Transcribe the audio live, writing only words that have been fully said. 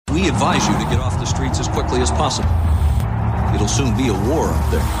advise you to get off the streets as quickly as possible. It'll soon be a war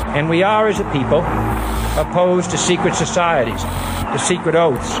up there. And we are, as a people, opposed to secret societies, to secret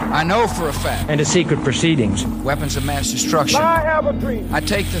oaths. I know for a fact. And to secret proceedings. Weapons of mass destruction. I have a dream. I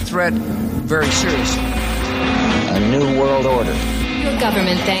take the threat very seriously. A new world order. Your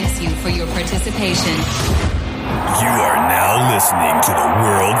government thanks you for your participation. You are now listening to the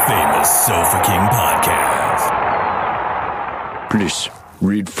world-famous Sofa King podcast. Please,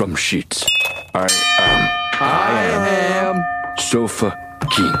 read from sheets. I am Sofa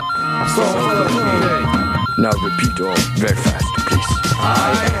King. Sofa King. Now repeat all very fast, please. I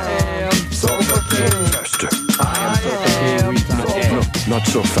am Sofa King. Faster. I am Sofa King. No, not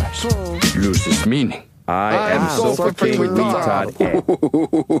so fast. Loses meaning. I am Sofa King retard.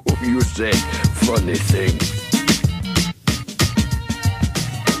 You say funny things.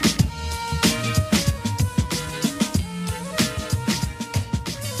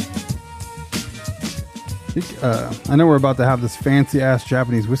 I know we're about to have this fancy ass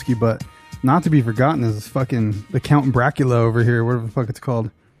Japanese whiskey, but not to be forgotten is fucking the Count Bracula over here, whatever the fuck it's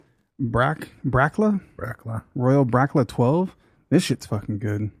called. Bracla? Royal Bracla 12. This shit's fucking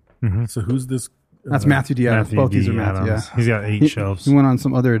good. Mm-hmm. So who's this? That's Matthew D. Adams. Both these are Matthew. Yeah. He's got 8 shelves. He went on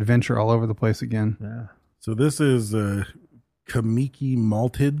some other adventure all over the place again. Yeah. So this is Kamiki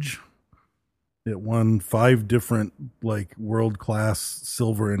Maltage. It won 5 different world-class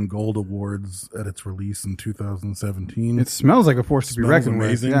silver and gold awards at its release in 2017. It smells like a force to be reckoned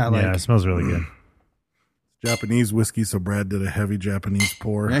with. Yeah, it smells really good. Japanese whiskey, so Brad did a heavy Japanese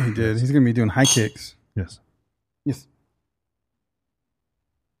pour. Yeah, he did. He's going to be doing high kicks. Yes.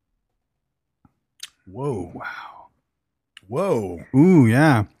 Whoa. Wow. Whoa. Ooh,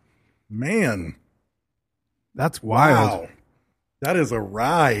 yeah. Man. That's wild. Wow. That is a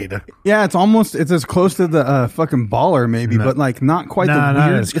ride. Yeah, it's as close to the fucking baller maybe, but not quite the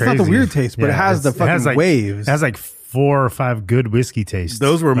weird. It's not the weird taste, but it has the fucking waves. It has 4 or 5 good whiskey tastes.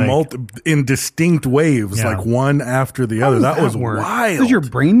 Those were in distinct waves, one after the other. That was wild. Does your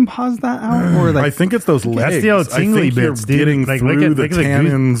brain pause that out? Or I think it's those legs. That's the old tingly bits, dude. Getting through the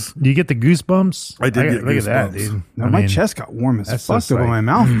tannins. Do you get the goosebumps? I did get look goosebumps. at that, dude. No, my chest got warm as fuck, but my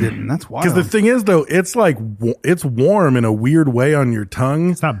mouth didn't. That's wild. Because the thing is, though, it's it's warm in a weird way on your tongue.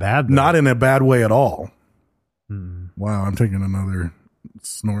 It's not bad, though. Not in a bad way at all. Wow, I'm taking another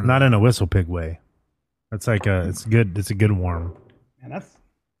snort. Not in a whistle pig way. It's it's good. It's a good warm. Man, that's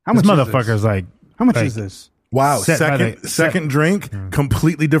how much. This motherfucker's how much is this? Wow, second drink,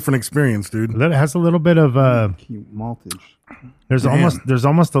 completely different experience, dude. It has a little bit of maltage. There's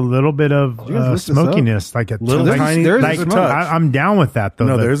almost a little bit of smokiness, like a little tiny. There's a touch. I'm down with that though.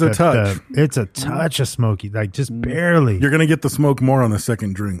 No, there's a touch. It's a touch of smoky, just barely. You're gonna get the smoke more on the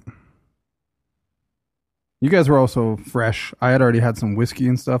second drink. You guys were also fresh. I had already had some whiskey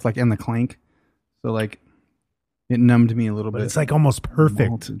and stuff, in the clank. So it numbed me a little bit. It's almost perfect.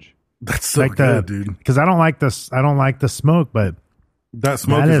 Maltage. That's so good, dude. Because I don't like this. I don't like the smoke, but that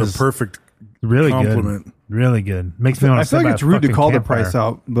smoke is a perfect really compliment. Good. Really good. Makes me want to. I feel like it's rude to call the price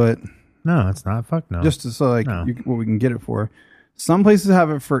out, but no, it's not. Fuck no. Just what we can get it for. Some places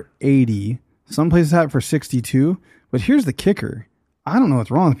have it for $80. Some places have it for $62. But here's the kicker. I don't know what's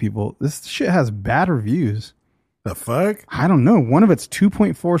wrong with people. This shit has bad reviews. The fuck? I don't know. One of it's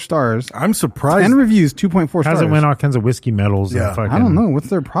 2.4 stars. I'm surprised. 10 reviews, 2.4 stars. Hasn't win all kinds of whiskey medals. Yeah. And I don't know. What's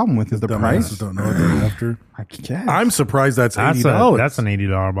their problem with it? The price? Don't know what they're after. I guess. I'm surprised that's $80. That's an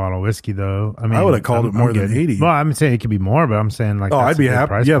 $80 bottle of whiskey, though. I mean, I would have called it more than 80. Well, I'm saying it could be more, but I'm saying I'd be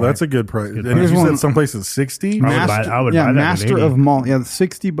happy. Yeah, that's a good price. And if you said someplace is 60, I would buy that Master of Malt. Yeah,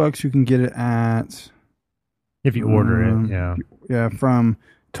 $60 you can get it at. If you order it, yeah. Yeah, from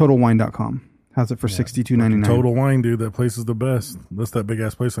TotalWine.com. Has it for $62.99. Total Wine, dude. That place is the best. That's that big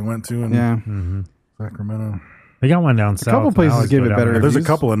ass place I went to in Sacramento. They got one down south. A couple places give it better. There's a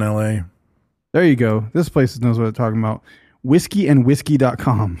couple in LA. There you go. This place knows what they're talking about.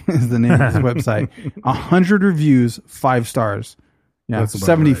 Whiskeyandwhiskey.com is the name of this website. 100 reviews, 5 stars. Yeah,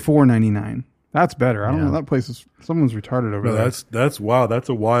 $74.99. That's better. I don't know. That place is someone's retarded over there. That's wow. That's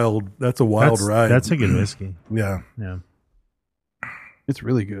a wild ride. That's a good whiskey. Yeah. It's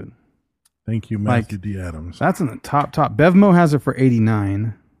really good. Thank you, Matthew D. Adams. That's in the top. Bevmo has it for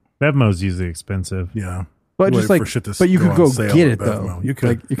 $89. Bevmo's usually expensive. Yeah. But just but you could go get it though. You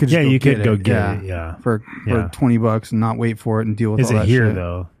could. You could go get it. Yeah. For $20 and not wait for it and deal with all that shit. Is it here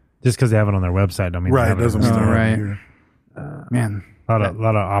though? Just because they have it on their website, I mean, right? It doesn't start right here. Man, a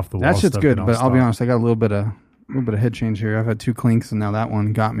lot of off the wall. That shit's good, but I'll be honest, I got a little bit of head change here. I've had 2 clinks and now that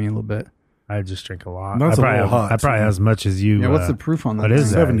one got me a little bit. I just drink a lot. That's a little hot. I probably have as much as you. Yeah. What's the proof on that? What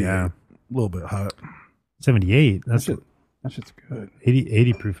is that? 78. A little bit hot. 78. That's That shit's good.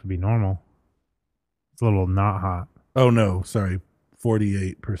 80 proof would be normal. It's a little not hot. Oh no, sorry,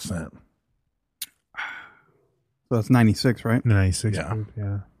 48%. So that's 96, right? 96 Yeah. proof,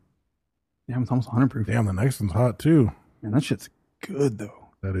 yeah. Yeah, it's almost 100 proof. Damn, the next one's hot too. Man, that shit's good though.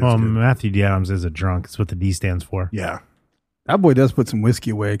 That is Well, good. Matthew D. Adams is a drunk. It's what the D stands for. Yeah. That boy does put some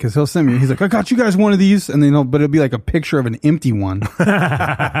whiskey away because he'll send me. He's like, I got you guys one of these, and then but it'll be like a picture of an empty one.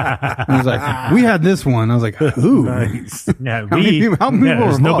 And he's like, we had this one. I was like, who? Nice. Yeah, How many people were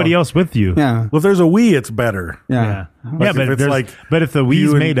there's nobody involved? else with you. Yeah, Well, if there's a we, it's better. yeah. Like if it's like but if the we's you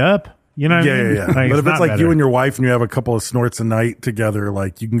and- made up, you know what I mean? Yeah. Like, But if it's not like better. you and your wife and you have a couple of snorts a night together,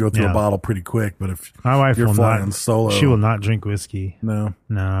 like you can go through Yeah. a bottle pretty quick. But if My wife you're will flying not solo, She will not drink whiskey. No.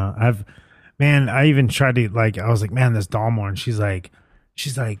 No. I even tried to I was like, man, this Dalmore, and she's like,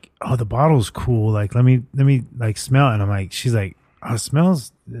 oh, the bottle's cool. Like, let me like smell it. And I'm like, she's like, oh, it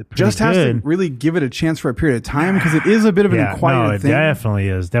smells pretty Just has to good. really give it a chance for a period of time because it is a bit of an acquired it thing. definitely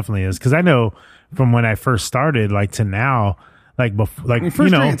is. Because I know from when I first started, like to now, like before, like When you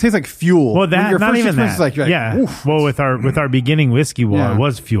first drink it, it tastes like fuel. Well, When that your not first even experience that. is like, yeah. oof. Well, with our beginning whiskey, Yeah. it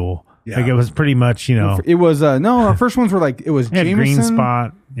was fuel. Yeah. Like it was pretty much, It was no. Our first ones were like it was We had Jameson. Green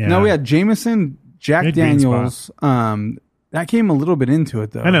Spot. Yeah. No, we had Jameson, Jack We had Green Daniels. That came a little bit into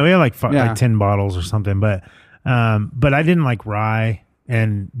it though. I know we had like Yeah. like 10 bottles or something, but I didn't like rye,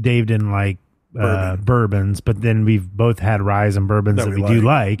 and Dave didn't like bourbons. But then we've both had ryes and bourbons that we do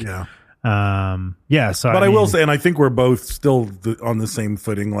like. Yeah. So But I will say, and I think we're both still on the same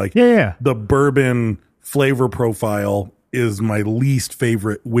footing. Like, Yeah. the bourbon flavor profile is my least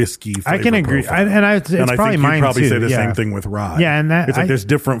favorite whiskey flavor I can agree. profile. It's I probably think mine you'd probably too. say the Yeah. same thing with rye. Yeah, and that it's like there's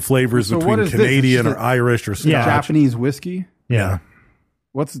different flavors So what between is this? Canadian It's or just Irish or Scotch. Japanese whiskey. Yeah.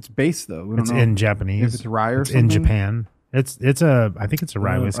 What's its base though? We don't It's know. in Japanese. If it's rye or It's something. in Japan. I think it's a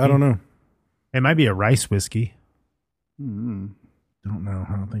rye whiskey. I don't know. It might be a rice whiskey. Don't know.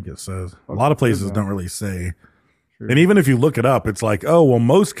 I don't think it says. A lot of places though. don't really say. And even if you look it up, it's like, oh, well,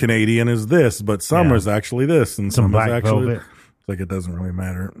 most Canadian is this, but some Yeah. is actually this, and Some some black is actually. velvet. It's like it doesn't really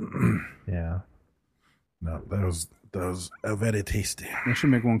matter. Yeah. No, those are very tasty. I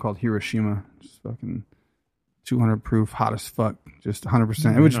should make one called Hiroshima. Just fucking 200 proof, hot as fuck. Just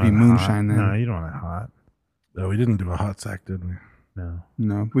 100%. It would just be moonshine then. No, you don't want it hot. No, we didn't do a hot sack, did we? No.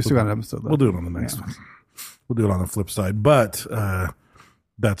 No, we still got an episode left. We'll do it on the next one. We'll do it on the flip side. But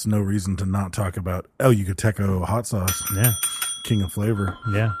that's no reason to not talk about El Yucateco hot sauce. Yeah. King of flavor.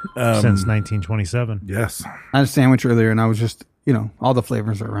 Yeah. Since 1927. Yes. I had a sandwich earlier and I was just, all the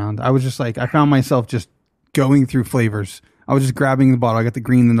flavors are around. I was just like, I found myself just going through flavors. I was just grabbing the bottle. I got the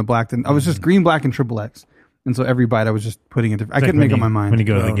green and the black. Then I was just green, black, and triple X. And so every bite I was just putting it. I couldn't make up my mind. When you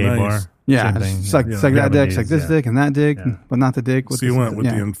go to the gay nice. bar. Yeah, same thing. it's like that dick, it's like this Yeah. dick and that dick, but not the dick. So you went with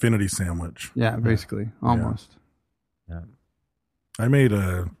yeah. the infinity sandwich. Yeah, basically, almost. Yeah. I made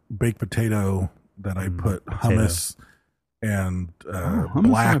a baked potato that I put hummus and Hummus and a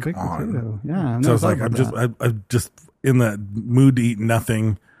black baked on. potato. Yeah, I've So never I was thought like, about I'm just in that mood to eat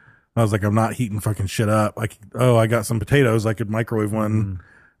nothing. I was like, I'm not heating fucking shit up. I got some potatoes. I could microwave one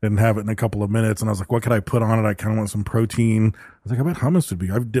and have it in a couple of minutes. And I was like, what could I put on it? I kind of want some protein. I was like, I bet hummus would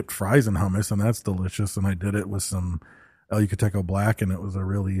be. I've dipped fries in hummus, and that's delicious. And I did it with some El Yucateco Black, and it was a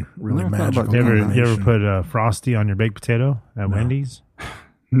really, really never thought about magical doing that. You ever combination. put Frosty on your baked potato at Wendy's?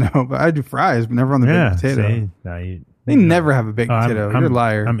 No, but I do fries, but never on the baked potato. See? No, They never have a baked potato. You're a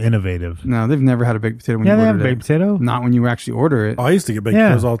liar. I'm innovative. No, they've never had a baked potato when Yeah, you they have ordered baked it. potato. Not when you actually order it. Oh, I used to get baked Yeah,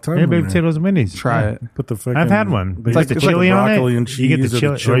 potatoes all the time. they have when baked potatoes at Wendy's. Try Yeah. it. Put the fucking, I've had one. They It's like the put chili on it. broccoli and You get the cheese or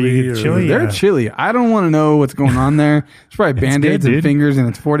chili- or chili. you get chili. They're Yeah. chili. I don't want to know what's going on there. It's probably Band-Aids good, and dude. fingers, and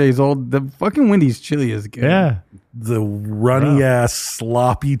it's 4 days old. The fucking Wendy's chili is good. Yeah, The runny ass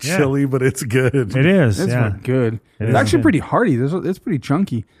sloppy Yeah. chili, but it's good. it is. It's yeah. fucking good. It It's is actually good. pretty hearty. It's pretty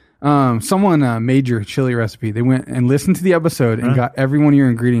chunky. Someone made your chili recipe. They went and listened to the episode and got every one of your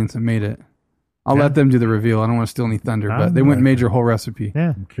ingredients and made it. I'll Yeah. let them do the reveal. I don't want to steal any thunder, Ah, but they went and made your whole recipe.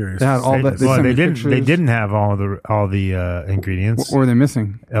 Yeah. I'm curious. They had all to that. say Well, sent they me didn't. They pictures. didn't have all the ingredients. What were they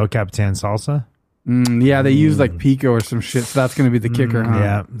missing? El Capitan salsa. Yeah, they used like pico or some shit. So that's going to be the kicker, huh?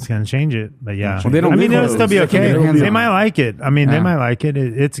 Yeah, it's gonna change it, but yeah. Well, they don't I mean, make it'll those. still be They can okay. get their hands They on might it. like it. I mean, Yeah. they might like it.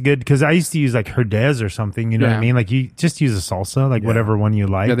 It's good because I used to use like Herdez or something. You know what I Yeah. mean? Like you just use a salsa, like whatever one you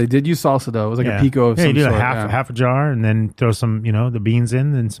like. Yeah, they did use salsa though. It was like a pico of yeah, some you do sort. a half a jar and then throw some, the beans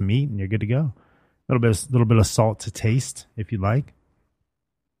in and some meat, and you're good to go. A little bit of salt to taste if you like.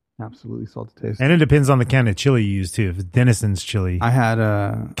 Absolutely salty taste. And it depends on the kind of chili you use too. If it's Denison's chili, I had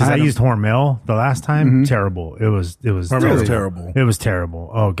because I used Hormel the last time. Terrible. It was Hormel's terrible. It was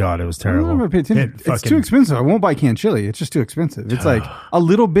terrible. Oh god, it was terrible. I don't ever pay attention. It's too expensive. I won't buy canned chili. It's just too expensive. It's like a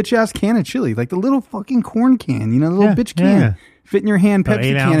little bitch ass can of chili, like the little fucking corn can. You know, the little bitch can fit in your hand.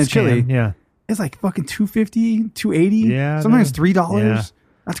 Pepsi can of chili. Yeah, it's like fucking $2.50, $2.80. Yeah, sometimes $3. Yeah.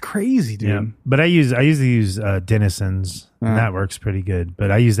 That's crazy, dude. Yeah. But I usually use Denison's, and that works pretty good. But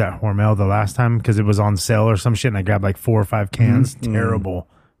I used that Hormel the last time because it was on sale or some shit, and I grabbed like 4 or 5 cans. Terrible.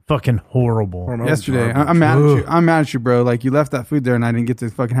 Fucking horrible. Hormel's yesterday, I'm mad at you. I'm mad at you, bro. Like, you left that food there, and I didn't get to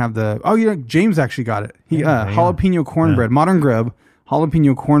fucking have the... Oh, James actually got it. He jalapeno cornbread, Modern Grub,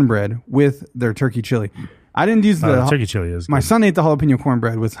 jalapeno cornbread with their turkey chili. I didn't use the... turkey chili is good. My son ate the jalapeno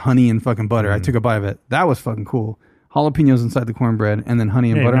cornbread with honey and fucking butter. I took a bite of it. That was fucking cool. Jalapenos inside the cornbread and then honey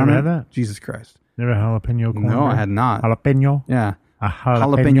and butter on it. That? Jesus Christ. Never jalapeno cornbread? No, I had not. Jalapeno? Yeah. A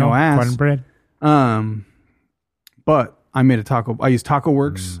jalapeno ass. Cornbread? But I made a taco. I used Taco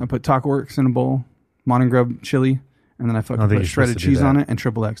Works. I put Taco Works in a bowl, Modern Grub chili, and then I fucking put shredded cheese on it and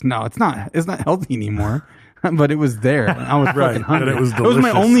XXX. No, it's not healthy anymore. But it was there. I was fucking hungry. It was delicious. It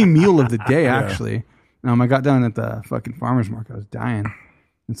was my only meal of the day, actually. I got down at the fucking farmer's market. I was dying.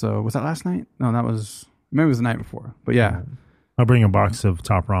 And so, was that last night? No, that was... Maybe it was the night before, but yeah. I'll bring a box of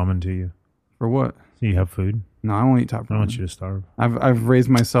Top Ramen to you. For what? So you have food? No, I won't eat Top Ramen. I want you to starve. I've raised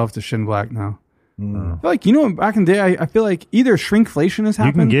myself to Shin Black now. I feel like, back in the day, I feel like either shrinkflation has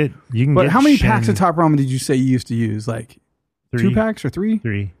happened. You can but get how many Shin... packs of Top Ramen did you say you used to use? Like 3. 2 packs or 3?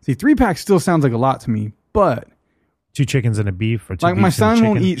 3. See, 3 packs still sounds like a lot to me, but 2 chickens and a beef, or 2 like beefs my and a son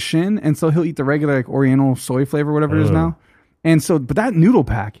won't chicken. eat Shin, and so he'll eat the regular like Oriental soy flavor, whatever it is now. And so, but that noodle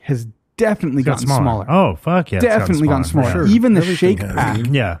pack has definitely gotten smaller. Oh, fuck yeah. Definitely gotten smaller. Sure. Even the Everything shake has. pack.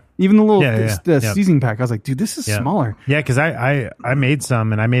 Yeah. Even the little seasoning pack. I was like, dude, this is smaller. Yeah, because I made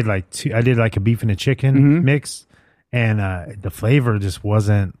some, and I made like 2. I did like a beef and a chicken mix, and the flavor just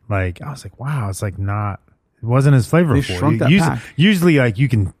wasn't like, I was like, wow, it's like not, it wasn't as flavorful. They shrunk that pack. Usually like you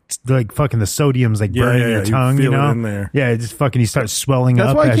can, like fucking the sodium's like burning your tongue, you you feel know? it in there. Yeah, it just fucking, you start swelling That's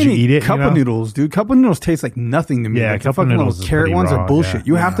up why I as can't you eat it. Cup of noodles, dude. Cup of noodles taste like nothing to me. Yeah, like cup the of fucking noodles little is carrot pretty ones raw, are bullshit. yeah.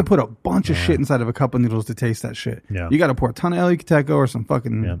 You have to put a bunch of shit inside of a cup of noodles to taste that shit. Yeah. You got to pour a ton of El Yucateco or some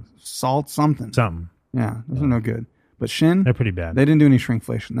fucking salt, something. Yeah, those are no good. But Shin, They're pretty bad. They didn't do any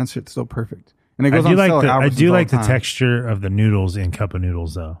shrinkflation. That shit's still perfect. And it I goes do on sale like at I Albertsons do all like the time. texture of the noodles in cup of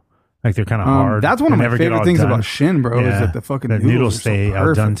noodles though. Like they're kind of hard. That's one of They my never get favorite all things done. about Shin, bro. Is that the fucking the noodles noodles are so stay al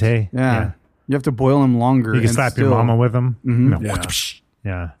perfect. dente. Yeah. You have to boil them longer. You can and slap still, your mama with them.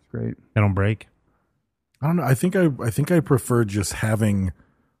 Yeah. Great. They don't break. I don't know. I think I prefer just having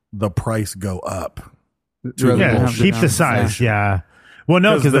the price go up. Yeah, keep the size. Yeah. Well,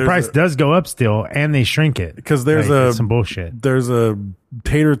 no, because the price does go up still, and they shrink it. Because there's it's some bullshit. There's a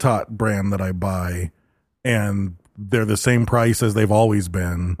tater tot brand that I buy, and they're the same price as they've always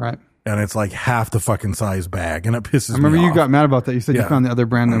been. Right. And it's like half the fucking size bag, and it pisses me off. I remember you got mad about that. You said you found the other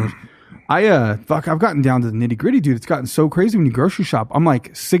brand that was. I've gotten down to the nitty gritty, dude. It's gotten so crazy when you grocery shop. I'm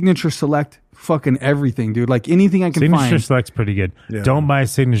like Signature Select, fucking everything, dude. Like anything I can find. Signature Select's pretty good. Yeah. Don't buy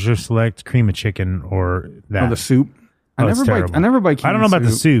Signature Select cream of chicken or that. Or the soup. I it's terrible. never buy. I don't know about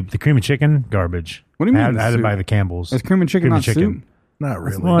the soup. The cream of chicken, garbage. What do you mean? I had to soup? buy the Campbell's. Is cream of chicken not soup? Not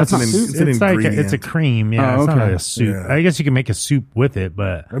really. Well, That's it's not soup? It's an like ingredient. it's a cream. Yeah, Oh, it's not okay. like a soup. Yeah. I guess you can make a soup with it,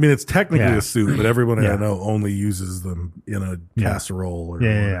 but I mean, it's technically Yeah. a soup, but everyone Yeah. I know only uses them in a casserole or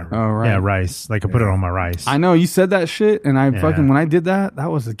yeah. whatever. Oh, right. Yeah, rice. Like I put it on my rice. I know you said that shit, and Yeah. fucking when I did that, that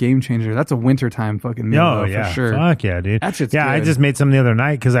was a game changer. That's a wintertime fucking meal, Oh though, yeah, for sure. Fuck yeah, dude. That shit's I good. just made some the other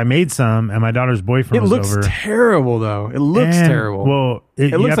night because I made some, and my daughter's boyfriend It was looks over. terrible, though. It looks And, terrible. Well,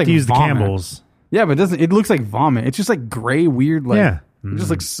 you looks have like to use the vomit. Campbell's. Yeah, but it doesn't. It looks like vomit. It's just like gray, weird. Like, Yeah. it just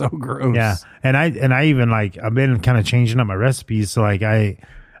looks so gross. Yeah, and I even like I've been kind of changing up my recipes. So like I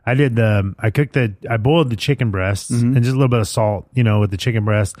boiled the chicken breasts and just a little bit of salt, with the chicken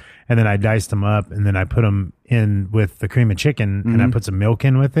breast, and then I diced them up, and then I put them in with the cream of chicken, and I put some milk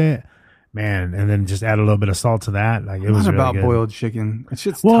in with it, man, and then just add a little bit of salt to that. Like it was Not really about good. boiled chicken. That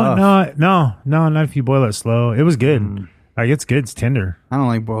shit's Well, tough. no, not if you boil it slow. It was good. Like it's good. It's tender. I don't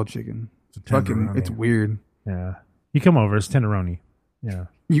like boiled chicken. Fucking, it's weird. Yeah, you come over. It's tenderoni. Yeah.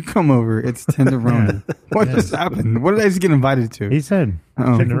 You come over. It's tenderoni. What just happened? What did I just get invited to? He said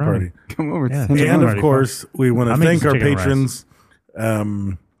tenderoni. Party. Come over. It's Yeah. tenderoni. And of course, we want to I'll make thank some our chicken patrons.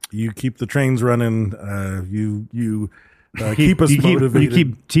 You keep the trains running. You keep us motivated. You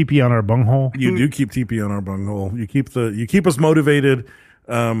keep TP on our bunghole. You do keep TP on our bunghole. You keep us motivated.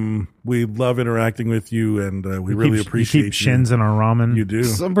 We love interacting with you, and we really appreciate you. Keep shins in our ramen. You do.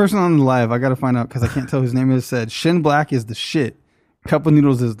 Some person on the live, I got to find out because I can't tell whose name it is, said Shin Black is the shit. Cup of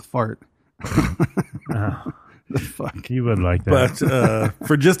noodles is the fart. The fuck you would like that. But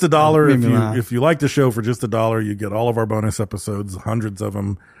for just $1, Made me if you like the show for just $1, you get all of our bonus episodes, hundreds of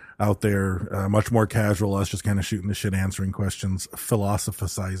them out there, much more casual, us just kind of shooting the shit, answering questions,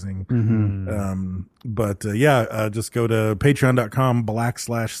 philosophizing. Just go to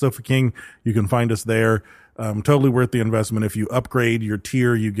patreon.com/Sofa King. You can find us there. Totally worth the investment. If you upgrade your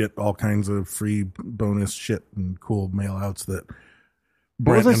tier, you get all kinds of free bonus shit and cool mail outs that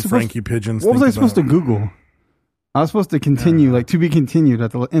Brent and Frankie Pigeons. What was I supposed to Google? I was supposed to continue, to be continued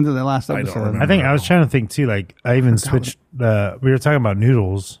at the end of the last episode. I think I was trying to think too. Like I even switched. We were talking about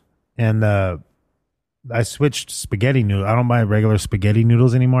noodles, and I switched spaghetti noodles. I don't buy regular spaghetti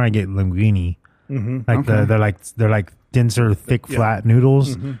noodles anymore. I get linguine. They're like denser, thick, flat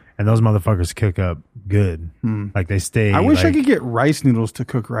noodles, and those motherfuckers cook up good. Like they stay. I wish I could get rice noodles to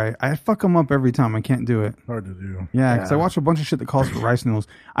cook right. I fuck them up every time. I can't do it. Hard to do. Yeah, because I watch a bunch of shit that calls for rice noodles.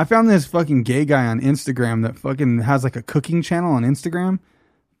 I found this fucking gay guy on Instagram that fucking has like a cooking channel on Instagram.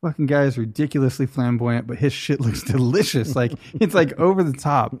 Fucking guy is ridiculously flamboyant, but his shit looks delicious. Like it's like over the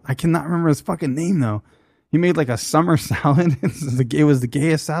top. I cannot remember his fucking name though. He made like a summer salad. It was the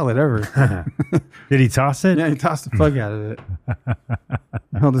gayest salad ever. Did he toss it? Yeah, he tossed the fuck out of it.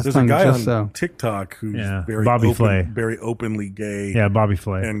 Held his There's tongue a guy just on so. TikTok who's Bobby Flay. very openly gay. Yeah, Bobby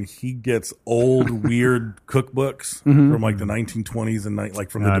Flay. And he gets old, weird cookbooks from like the 1920s and like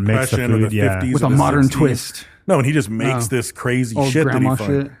from the Depression or the 50s. With or a the modern 60s. twist. No, and he just makes this crazy Old shit that he grandma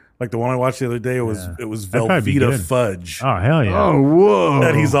finds. shit. Like the one I watched the other day, it was That'd probably be Velveeta good. fudge. Oh hell yeah! Oh whoa!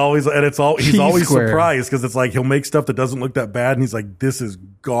 And he's always Cheese square. surprised because it's like he'll make stuff that doesn't look that bad, and he's like, "This is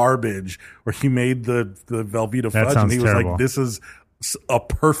garbage." Or he made the Velveeta fudge, and he was terrible. like, "This is a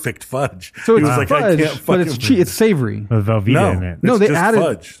perfect fudge." So he it's was like, fudge, "I can't but fucking it's savory. With Velveeta in it. No, it's they just added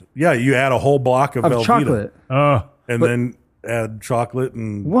fudge. Yeah, you add a whole block of Velveeta, chocolate. Oh, and then add chocolate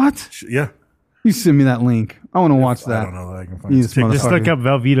and What? Yeah, You send me that link. I want to watch that. I don't know that I can find You it. just just look motherfucker.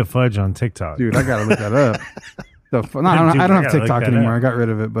 up Velveeta fudge on TikTok, Dude, I gotta look that up. I don't Dude, have I gotta look TikTok that anymore. up. I got rid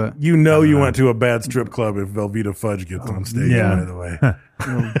of it, but You know you went to a bad strip club if Velveeta fudge gets on stage. yeah. By the way,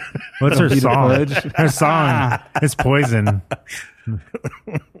 What's her Velveeta song? fudge. Her song. It's poison.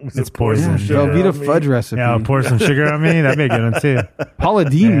 It's poison. Velveeta fudge recipe. Yeah, I'll pour some sugar on me. That'd be a good one too. Paula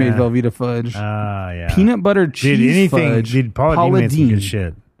Deen Yeah. made Velveeta fudge. Yeah. Peanut butter cheese Dude, anything. fudge. Dude, Paula Deen made some Deen. good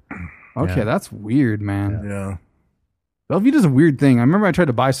shit. Okay, Yeah. that's weird, man. yeah. Velveeta's a weird thing. I remember I tried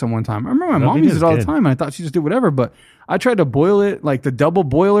to buy some one time. I remember my mom Velveeta's used it all the good. time, and I thought she just did whatever. But I tried to boil it, like the double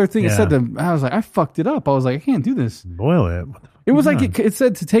boiler thing. It Yeah. said I was like, I fucked it up. I was like, I can't do this. Boil it. What the fuck It was you like doing? it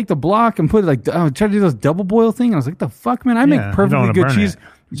said to take the block and put it like I tried to do those double boil thing. And I was like, the fuck, man! I Yeah, make you don't perfectly wanna good burn cheese it.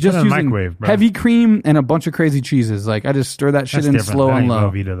 Just just put it in the using microwave, bro. heavy cream and a bunch of crazy cheeses. Like I just stir that shit That's in different. slow That and ain't low.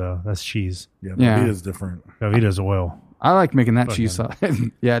 Velveeta though. That's cheese. Yeah, Yeah. Velveeta's different. Velveeta's oil. I like making that cheese sauce.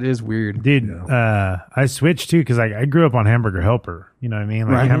 Yeah, it is weird. Dude, I switched too because I grew up on Hamburger Helper. You know what I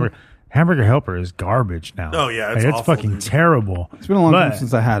mean? Like Right. Hamburger Helper is garbage now. Oh, yeah, Like, it's it's awful, fucking dude. terrible. It's been a long time But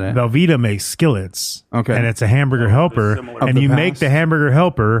since I had it. Velveeta makes skillets. Okay. And it's a Hamburger Helper, similar. and Of the you make past? the Hamburger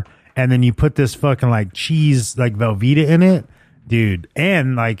Helper, and then you put this fucking like cheese like Velveeta in it, dude.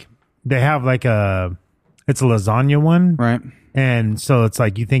 And like they have like it's a lasagna one, Right. And so it's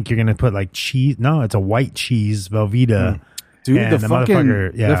like you think you're gonna put like cheese. No, it's a white cheese Velveeta. Dude, And the fucking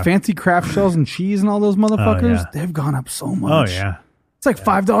motherfucker, yeah. the fancy craft shells and cheese and all those motherfuckers, they've gone up so Oh much. yeah. It's like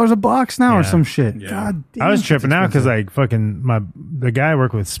 $5 a box now or Yeah. some shit. God damn. I was it's tripping out because expensive. like fucking the guy I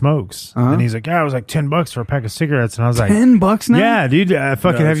work with smokes, Uh-huh. and he's like, yeah, it was like $10 for a pack of cigarettes, and I was like, $10 now. yeah, dude,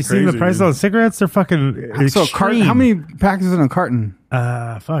 fucking Yeah, have you it's seen the crazy, price dude. of cigarettes? They're fucking So a carton. How many packs is in a carton?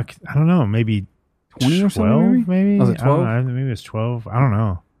 Fuck, I don't know, maybe 20 or something, 12, maybe. Was it I don't 12? know, maybe it's 12. I don't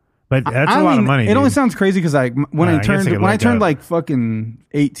know, but that's I a lot of mean, money. It only dude. sounds crazy because like when I I guess turned I could when I look turned up. like fucking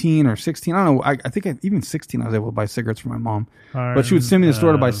 18 or 16, I don't know. I think even 16 I was able to buy cigarettes for my mom. But she would send me to the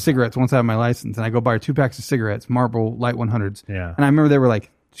store to buy cigarettes once I had my license, and I go buy her 2 packs of cigarettes, Marlboro Light 100s. Yeah. And I remember they were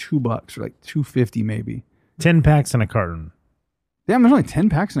like $2 or like $2.50 maybe. 10 packs in a carton. Damn, there's only 10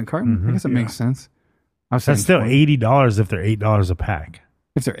 packs in a carton. I guess that makes sense. I was That's saying still 20. $80 if they're $8 a pack.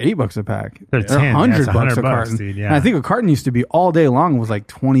 If they're $8 a pack, They're 10, yeah, $100 it's a $100, carton. dude, yeah. And I think a carton used to be all day long was like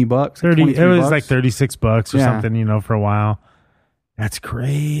 $20, like 30. It $23. was like $36 or Yeah. something, you know, for a while. That's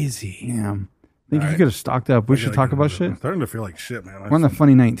crazy. Damn. I think you could have stocked up. We should talk about shit. I'm starting to feel like shit, man. We're on the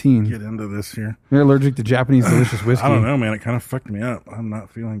funny 19. Get into this here. You're allergic to Japanese delicious whiskey. I don't know, man. It kind of fucked me up. I'm not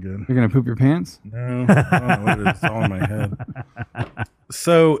feeling good. You're gonna poop your pants? No, I don't know what it is. It's all in my head.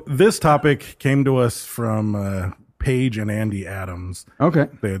 So this topic came to us from Paige and Andy Adams. Okay.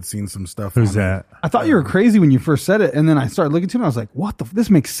 They had seen some stuff. Who's on that? I thought you were crazy when you first said it, and then I started looking to it, and I was like, "What the? This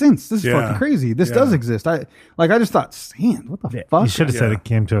makes sense. This is Yeah. fucking crazy. This does exist." I just thought, sand. What the fuck? You should have said it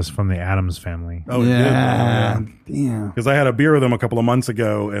came to us from the Adams family. Oh, yeah. it did? Damn. Because I had a beer with them a couple of months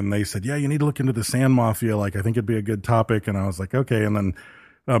ago, and they said, "Yeah, you need to look into the sand mafia. Like, I think it'd be a good topic." And I was like, "Okay." And then,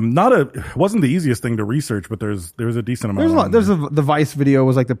 it wasn't the easiest thing to research, but there's a decent amount. The Vice video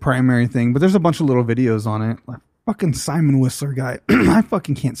was like the primary thing, but there's a bunch of little videos on it. Like fucking Simon Whistler guy, I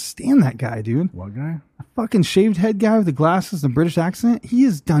fucking can't stand that guy, dude. What guy? A fucking shaved head guy with the glasses and the British accent. He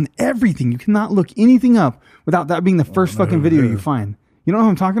has done everything. You cannot look anything up without that being the first fucking video you find. You know what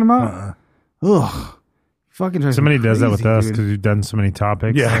I'm talking about? Ugh. Fucking drives Somebody me does that with crazy, us dude. because we've done so many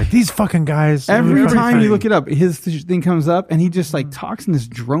topics. Yeah. Like, these fucking guys. Every time thing. you look it up, his thing comes up, and he just like talks in this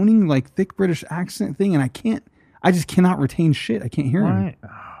droning, like thick British accent thing, and I just cannot retain shit. I can't hear him. Right?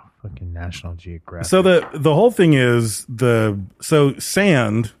 Oh, fucking National Geographic. So the whole thing is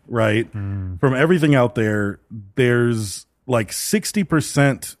sand, right? From everything out there, there's like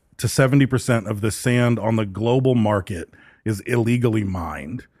 60% to 70% of the sand on the global market is illegally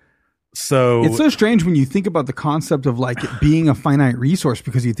mined. So It's so strange when you think about the concept of like it being a finite resource,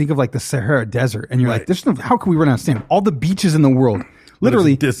 because you think of like the Sahara Desert, and you're like, how can we run out of sand? All the beaches in the world.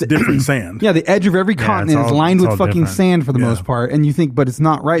 Literally, it's different sand. Yeah, the edge of every continent is lined with fucking different. sand for the most part, and you think, but it's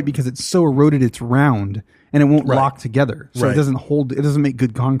not right because it's so eroded, it's round, and it won't lock together, so it doesn't hold. It doesn't make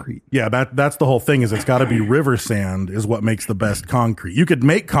good concrete. Yeah, that's the whole thing. Is it's got to be river sand is what makes the best concrete. You could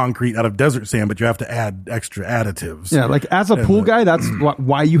make concrete out of desert sand, but you have to add extra additives. Yeah, like as a pool guy, that's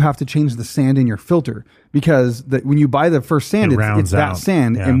why you have to change the sand in your filter, because when you buy the first sand, it's that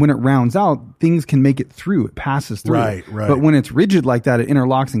sand, and when it rounds out, things can make it through. It passes through. Right. But when it's rigid like that, it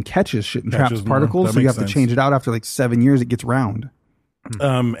interlocks and catches shit and traps particles. That So you makes have to sense. change it out after like 7 years. It gets round.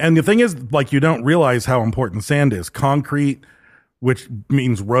 And the thing is, like, you don't realize how important sand is. Concrete, which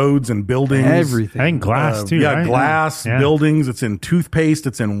means roads and buildings. Everything. I think glass too. Yeah, right? glass, Yeah. buildings. It's in toothpaste.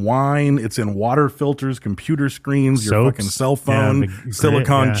 It's in wine. It's in water filters, computer screens, your Soaps. fucking cell phone, Yeah,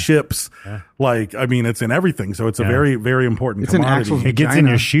 silicon chips. Yeah. Like, I mean, it's in everything. So it's a very, very important It's in commodity. Axel's It gets in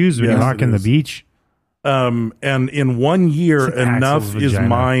your shoes when Yes, you walk it in the is. beach. And in 1 year, It's an enough Axel's is vagina.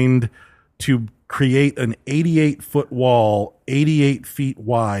 mined to create an 88-foot wall, 88 feet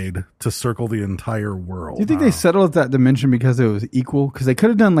wide, to circle the entire world. Do you think they settled at that dimension because it was equal? Because they could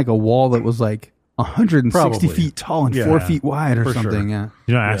have done like a wall that was like 160 Probably. feet tall and Yeah, 4 feet wide or for something. sure. Yeah.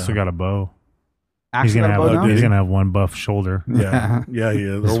 You know, Axel got a bow. He's Axel gonna got a bow now? have he's gonna have one buff shoulder. Yeah, yeah, he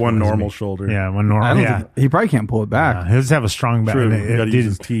is. Or one normal shoulder. Yeah, one normal. I don't Yeah. think, he probably can't pull it back. He'll just have a strong back. True. And You gotta use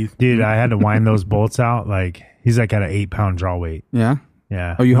his teeth. Dude, I had to wind those bolts out. Like he's like at an 8-pound draw weight. Yeah.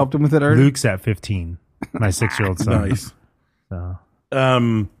 Yeah. Oh, you helped him with it already? Luke's at 15. My 6-year-old son. Nice. So.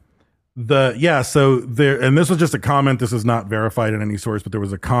 So there, and this was just a comment. This is not verified in any source, but there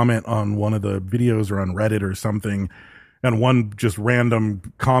was a comment on one of the videos or on Reddit or something, and one just random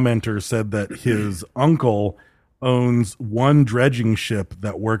commenter said that his uncle owns one dredging ship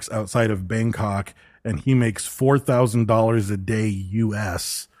that works outside of Bangkok, and he makes $4,000 a day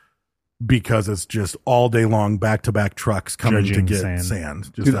US because it's just all day long back-to-back trucks coming Dredging to get sand.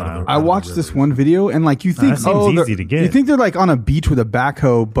 Just Dude, out of the, I watched this one video, and like you think, that seems they're- easy to get. You think they're like on a beach with a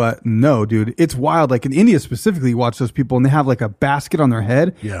backhoe, but no, dude, it's wild. Like in India specifically, you watch those people, and they have like a basket on their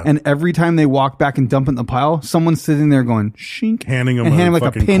head, Yeah. and every time they walk back and dump it in the pile, someone's sitting there going shink, Handing 'em and a handing like a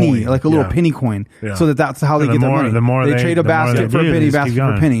fucking penny, coin. like a little Yeah. penny coin, Yeah. so that's how they And get the their more- money. the more they they- trade a the more they basket for a do, penny, they just basket keep for a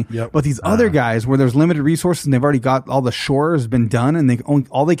going. penny. Yep. But these other guys, where there's limited resources and they've already got all the shore has been done, and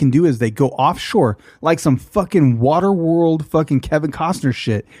all they can do is they go offshore like some fucking Waterworld fucking Kevin Costner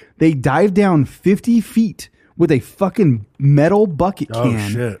shit. They dive down 50 feet with a fucking metal bucket Oh, can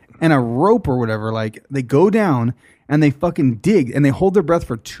shit. and a rope or whatever. Like they go down and they fucking dig and they hold their breath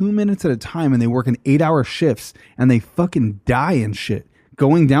for 2 minutes at a time, and they work in 8-hour shifts, and they fucking die and shit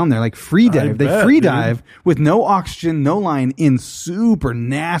going down there, like free dive. They bet, free dude. dive with no oxygen, no line, in super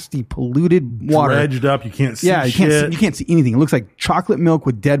nasty polluted water. dredged up. You can't see Yeah, you shit. can't see anything. It looks like chocolate milk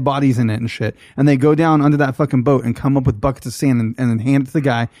with dead bodies in it and shit. And they go down under that fucking boat and come up with buckets of sand and then hand it to the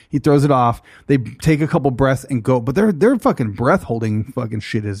guy. He throws it off. They take a couple breaths and go. But their fucking breath holding fucking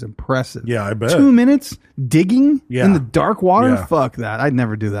shit is impressive. Yeah, I bet. 2 minutes digging Yeah. in the dark water. Yeah. Fuck that. I'd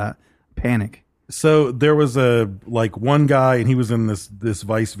never do that. Panic. So there was one guy, and he was in this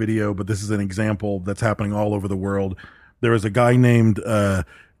Vice video, but this is an example that's happening all over the world. There was a guy named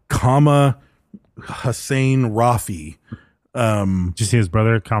Kama Hussein Rafi. Did you see his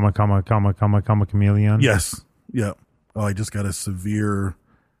brother? Comma, chameleon. Yes. Yeah. Oh, I just got a severe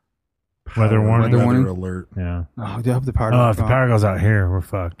Weather warning. Weather warning? alert. Yeah. Oh, I hope the power. Oh, if the power goes out here, we're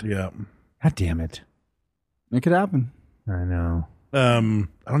fucked. Yeah. God damn it. It could happen. I know. I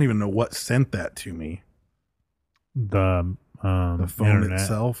don't even know what sent that to me. The phone internet.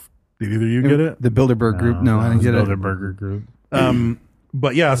 itself. Did either of you get it? The Bilderberg group. No, I didn't get it. Bilderberger group.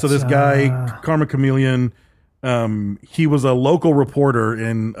 But yeah, so this guy, Karma Chameleon, he was a local reporter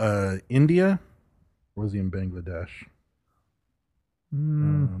in India. Or was he in Bangladesh?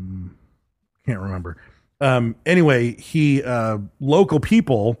 Can't remember. Anyway, local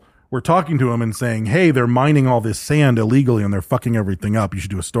people were talking to him and saying, hey, they're mining all this sand illegally and they're fucking everything up. You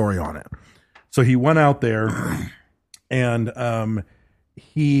should do a story on it. So he went out there and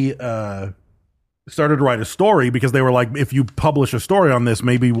he started to write a story because they were like, if you publish a story on this,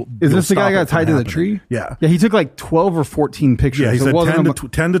 maybe is this the guy that got tied to the tree? Yeah. Yeah, he took like 12 or 14 pictures. Yeah, he said 10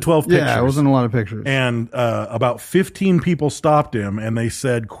 to 12 pictures. Yeah, it wasn't a lot of pictures. And about 15 people stopped him and they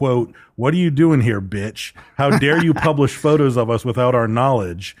said, quote, what are you doing here, bitch? How dare you publish photos of us without our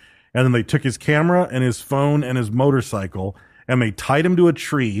knowledge? And then they took his camera and his phone and his motorcycle and they tied him to a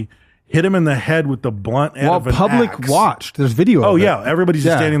tree, hit him in the head with the blunt end of an public axe. watched. There's video of it. Yeah, everybody's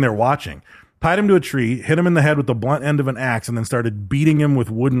just standing there watching. Tied him to a tree, hit him in the head with the blunt end of an axe, and then started beating him with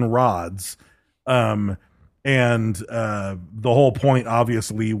wooden rods. The whole point,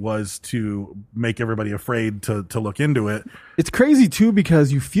 obviously, was to make everybody afraid to look into it. It's crazy, too,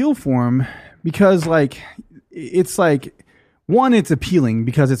 because you feel for him. Because, it's one, it's appealing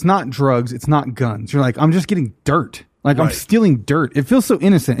because it's not drugs, it's not guns. You're like, I'm just getting dirt. Like I'm stealing dirt. It feels so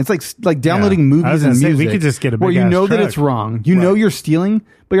innocent. It's like downloading movies and music. We could just get a big where you know that truck. it's wrong. You know you're stealing,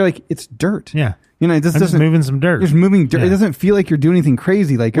 but you're like, it's dirt. Yeah. You know, it just doesn't moving some dirt. You're just moving dirt. Yeah. It doesn't feel like you're doing anything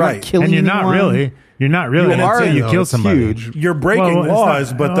crazy. Like you're not killing anyone. anyone. You're not really. You are, until you though. kill It's somebody. huge. You're breaking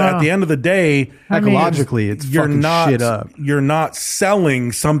laws, but at the end of the day, ecologically, it's you're fucking not, shit up. You're not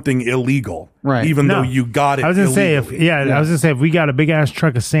selling something illegal, right? Even though you got it. I was gonna say illegally. I was gonna say if we got a big ass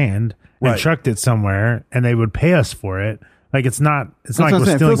truck of sand and trucked it somewhere, and they would pay us for it. Like it's not like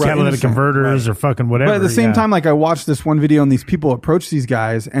we're stealing catalytic converters or fucking whatever. But at the same time, like I watched this one video and these people approach these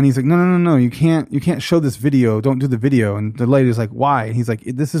guys and he's like, no, you can't show this video. Don't do the video. And the lady's like, why? And he's like,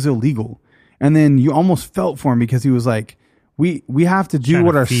 this is illegal. And then you almost felt for him because he was like, we have to do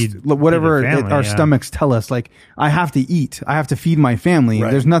what our stomachs tell us. Like I have to eat. I have to feed my family. Right.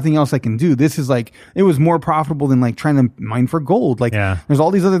 There's nothing else I can do. This is like, it was more profitable than like trying to mine for gold. Like there's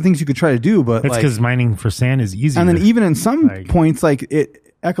all these other things you could try to do, but it's because mining for sand is easier. And then even in some points, like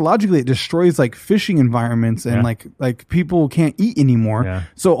ecologically, it destroys like fishing environments and like people can't eat anymore. Yeah.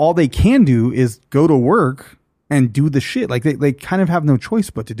 So all they can do is go to work and do the shit. Like they kind of have no choice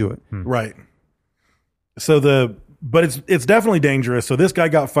but to do it. Right. So but it's definitely dangerous. So this guy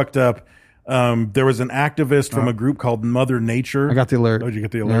got fucked up. There was an activist from a group called Mother Nature. I got the alert. Oh, did you get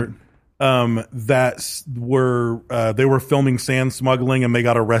the alert? They were filming sand smuggling and they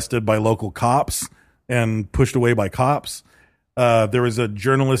got arrested by local cops and pushed away by cops. There was a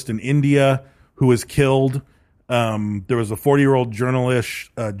journalist in India who was killed. There was a 40-year-old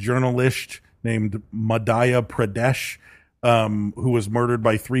journalist named Madhya Pradesh, who was murdered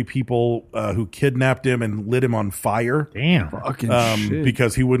by 3 people who kidnapped him and lit him on fire. Damn. Fucking shit.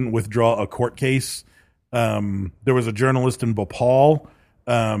 Because he wouldn't withdraw a court case. There was a journalist in Bhopal,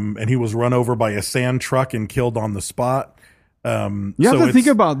 and he was run over by a sand truck and killed on the spot. You have to think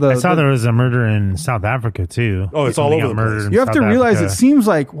about I saw there was a murder in South Africa too. Oh, it's all over the place. You have to realize it seems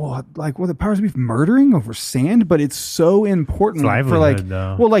like the powers that be murdering over sand, but it's so important for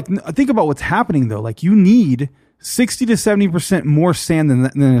think about what's happening though. Like you need 60 to 70% more sand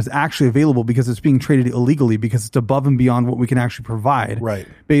than is actually available because it's being traded illegally because it's above and beyond what we can actually provide. Right.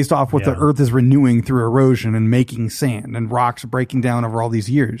 Based off what the earth is renewing through erosion and making sand and rocks breaking down over all these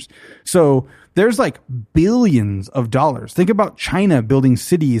years. So there's like billions of dollars. Think about China building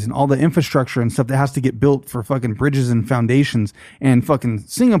cities and all the infrastructure and stuff that has to get built for fucking bridges and foundations, and fucking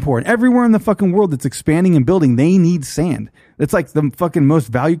Singapore and everywhere in the fucking world that's expanding and building. They need sand. It's like the fucking most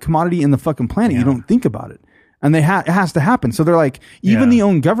valued commodity in the fucking planet. You don't think about it. And it has to happen. So they're like, even the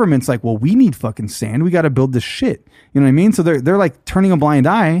own government's like, well, we need fucking sand. We got to build this shit. You know what I mean? So they're like turning a blind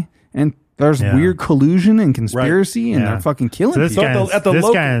eye, and there's weird collusion and conspiracy, and they're fucking killing people.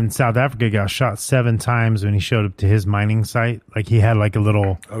 This guy in South Africa got shot 7 times when he showed up to his mining site. Like he had like a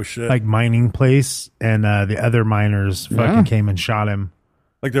little like mining place, and the other miners fucking came and shot him.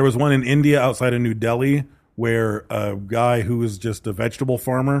 Like there was one in India outside of New Delhi where a guy who was just a vegetable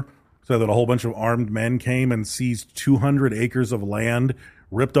farmer, so that a whole bunch of armed men came and seized 200 acres of land,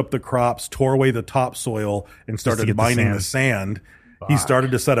 ripped up the crops, tore away the topsoil, and started mining the sand. He started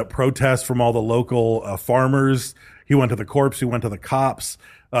to set up protests from all the local farmers. He went to the courts. He went to the cops.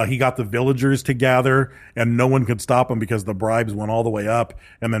 He got the villagers to gather, and no one could stop him because the bribes went all the way up.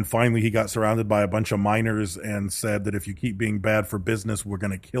 And then finally he got surrounded by a bunch of miners and said that if you keep being bad for business, we're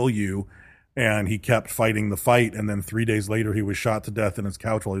going to kill you. And he kept fighting the fight. And then 3 days later, he was shot to death in his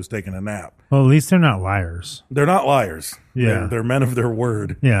couch while he was taking a nap. Well, at least they're not liars. They're not liars. Yeah. They're men of their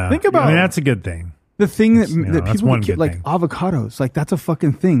word. Yeah. Think about that's a good thing. the thing that, that's people one kill, good like thing. avocados, like that's a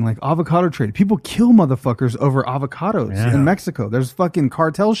fucking thing. Like avocado trade, people kill motherfuckers over avocados in Mexico. There's fucking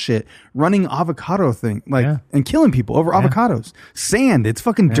cartel shit running avocado thing, like and killing people over avocados. Sand, it's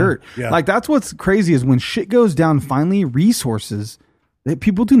fucking dirt. Like that's what's crazy is when shit goes down. Finally, resources that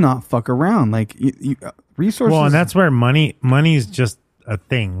people do not fuck around. Like resources. Well, and that's where money's just a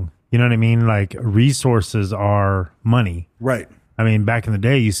thing. You know what I mean? Like resources are money, right? I mean, back in the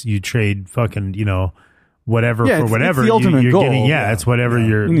day, you trade fucking, whatever for whatever. It's the ultimate you're goal. getting, it's whatever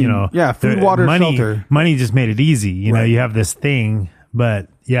you're, food, water, money, shelter. Money just made it easy. You know, you have this thing, but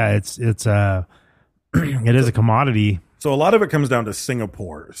it's it is a commodity. So a lot of it comes down to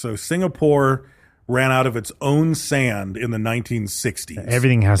Singapore. So Singapore ran out of its own sand in the 1960s.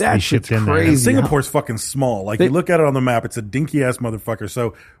 Everything has to be shipped in there. And Singapore's fucking small. Like you look at it on the map, it's a dinky ass motherfucker.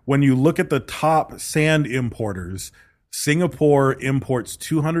 So when you look at the top sand importers, Singapore imports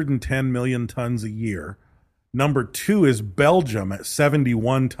 210 million tons a year. Number 2 is Belgium at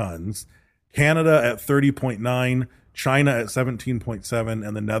 71 tons, Canada at 30.9, China at 17.7,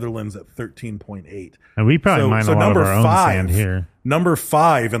 and the Netherlands at 13.8. And we probably mine a lot of our own sand here. Number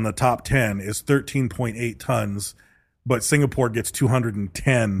 5 in the top 10 is 13.8 tons, but Singapore gets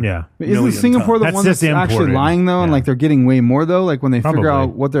 210 million Isn't Singapore tons. the one that's actually lying though, and like they're getting way more though? Like when they figure out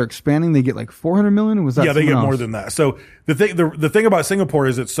what they're expanding, they get like 400 million. Or was that? Yeah, they get someone more else? than that. So the thing about Singapore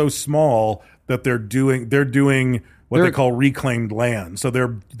is it's so small that they're doing what they call reclaimed land. So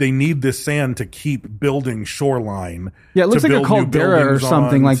they need this sand to keep building shoreline. Yeah, it looks like a caldera or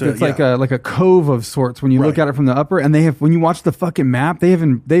something. Like it's like a cove of sorts when you look at it from the upper. And they have, when you watch the fucking map, they've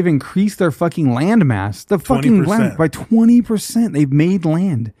increased their fucking land mass. The fucking 20%. land by 20%. They've made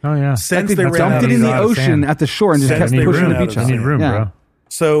land. Oh yeah, Since they dumped it in the ocean at the shore and just kept pushing the beach out. Need room, bro.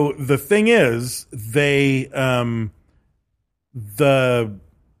 So the thing is, they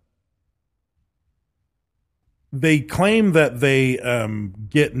claim that they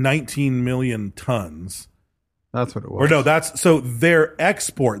get 19 million tons. That's what it was. Or no, so their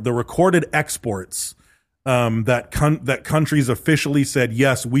export, the recorded exports that countries officially said,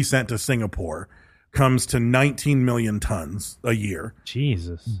 yes, we sent to Singapore, comes to 19 million tons a year.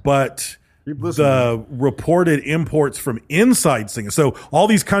 Jesus. But the reported imports from inside Singapore, so all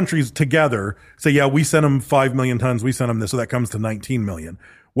these countries together say, yeah, we sent them 5 million tons, we sent them this, so that comes to 19 million.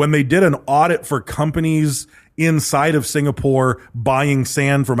 When they did an audit for companies inside of Singapore buying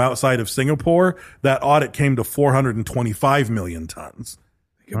sand from outside of Singapore, that audit came to 425 million tons.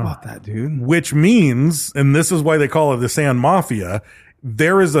 Think about that, dude. Which means, and this is why they call it the sand mafia,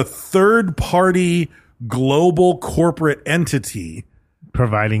 there is a third-party global corporate entity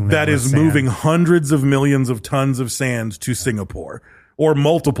providing that is moving hundreds of millions of tons of sand to Singapore. Or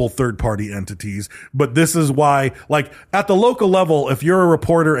multiple third-party entities. But this is why, like, at the local level, if you're a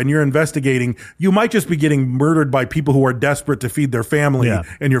reporter and you're investigating, you might just be getting murdered by people who are desperate to feed their family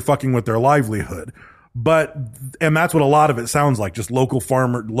and you're fucking with their livelihood. And that's what a lot of it sounds like, just local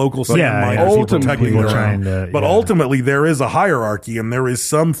sand miners protecting their own. But ultimately, there is a hierarchy and there is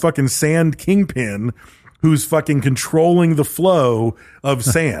some fucking sand kingpin who's fucking controlling the flow of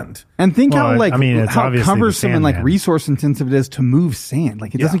sand. And think how it's cumbersome and like resource intensive it is to move sand.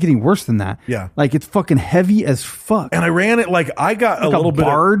 Like it doesn't get any worse than that. Yeah. Like it's fucking heavy as fuck. And I ran it I got like a little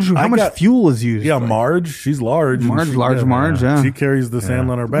barge. bit of, how much fuel is used? Yeah, Marge. She's large. Marge. Yeah. She carries the sand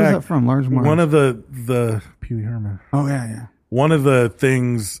on her back. Where's that from? Large Marge. One of the Pee Wee Herman. Oh yeah. One of the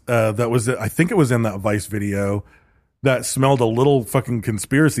things that was, I think it was in that Vice video, that smelled a little fucking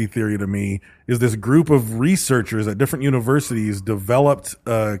conspiracy theory to me, is this group of researchers at different universities developed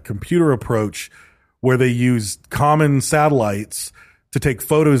a computer approach where they used common satellites to take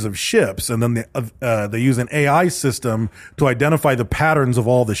photos of ships, and then they use an AI system to identify the patterns of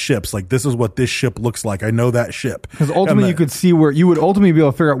all the ships. Like, this is what this ship looks like. I know that ship. Because ultimately you could see where you would ultimately be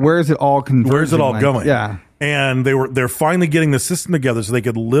able to figure out where is it all converging. Where's it all going? Yeah. And they're finally getting the system together so they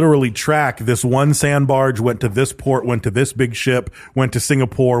could literally track this one sand barge went to this port, went to this big ship, went to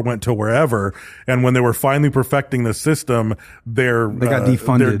Singapore, went to wherever. And when they were finally perfecting the system, they got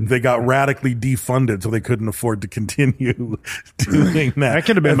defunded. They got radically defunded, so they couldn't afford to continue doing that. That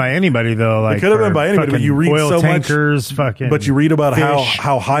could have been by anybody though. Like it could have been by anybody. But you read oil so tankers, much. But you read about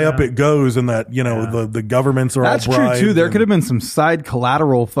how high up it goes, and that the governments are That's all bribed. true too. There could have been some side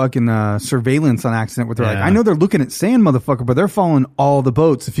collateral fucking surveillance on accident where they're like, know they're looking at sand, motherfucker, but they're following all the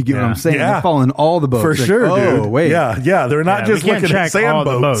boats. If you get what I'm saying, they're following all the boats. For sure, oh, dude. Wait, yeah, they're not just we can't looking at track sand all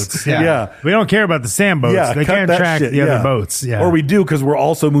the boats. boats. We don't care about the sand boats. They cut can't that track shit, the other boats. Yeah, or we do because we're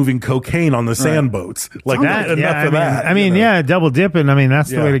also moving cocaine on the sand boats. Like that. enough of that. I mean, double dipping. I mean, that's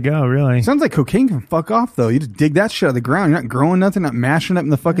the way to go. Really, sounds like cocaine can fuck off though. You just dig that shit out of the ground. You're not growing nothing, not mashing up in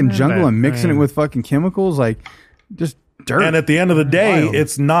the fucking jungle and mixing it with fucking chemicals, like just dirt. And at the end of the day,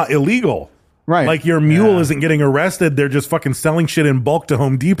 it's not illegal. Right. Like your mule isn't getting arrested. They're just fucking selling shit in bulk to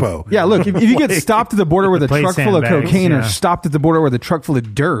Home Depot. Yeah, look, if you get stopped at the border with a truck full of cocaine or stopped at the border with a truck full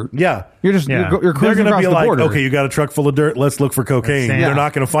of dirt, you're just you're they're cruising going to across be the like, border. okay, you got a truck full of dirt. Let's look for cocaine. They're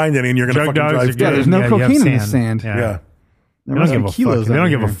not going to find any, and you're going to fucking drive through. Yeah, there's no cocaine in the sand. Yeah. They don't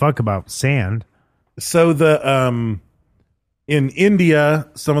give a fuck about sand. So in India,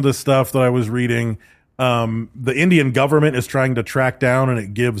 some of the stuff that I was reading, the Indian government is trying to track down, and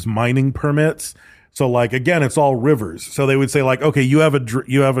it gives mining permits. So like, again, it's all rivers. So they would say like, okay, you have a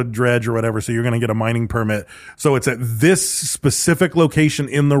dredge or whatever. So you're going to get a mining permit. So it's at this specific location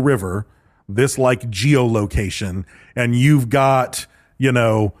in the river, this like geolocation. And you've got,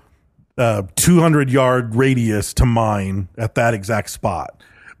 200-yard radius to mine at that exact spot.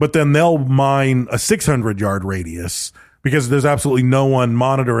 But then they'll mine a 600-yard radius because there's absolutely no one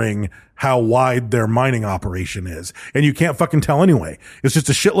monitoring how wide their mining operation is. And you can't fucking tell anyway. It's just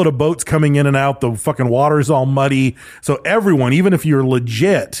a shitload of boats coming in and out. The fucking water's all muddy. So everyone, even if you're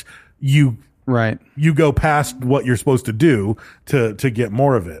legit, you go past what you're supposed to do to get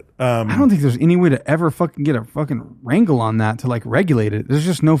more of it. I don't think there's any way to ever fucking get a fucking wrangle on that to like regulate it. There's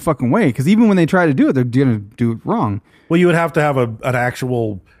just no fucking way. Because even when they try to do it, they're going to do it wrong. Well, you would have to have an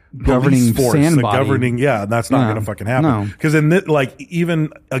actual governing force, sand body. That's not going to fucking happen. Because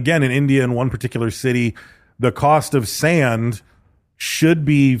even again in India, in one particular city, the cost of sand should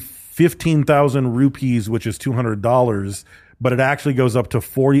be 15,000 rupees, which is $200, but it actually goes up to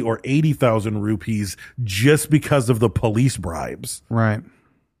 40 or 80,000 rupees just because of the police bribes. Right.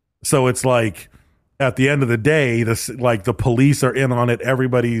 So it's like at the end of the day, the police are in on it.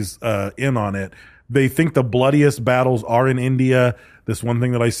 Everybody's in on it. They think the bloodiest battles are in India. This one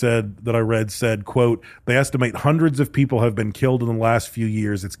thing that I read said, quote, they estimate hundreds of people have been killed in the last few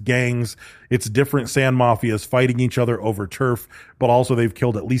years. It's gangs. It's different sand mafias fighting each other over turf, but also they've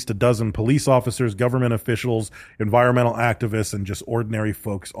killed at least a dozen police officers, government officials, environmental activists, and just ordinary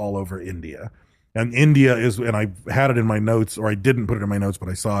folks all over India. And India is, and I had it in my notes, or I didn't put it in my notes, but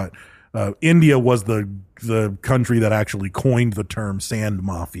I saw it. India was the country that actually coined the term sand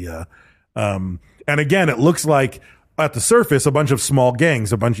mafia. And again, it looks like at the surface, a bunch of small gangs,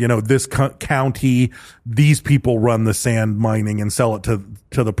 this county, these people run the sand mining and sell it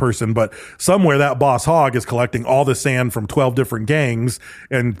to the person. But somewhere that boss hog is collecting all the sand from 12 different gangs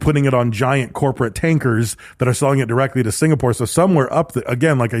and putting it on giant corporate tankers that are selling it directly to Singapore. So somewhere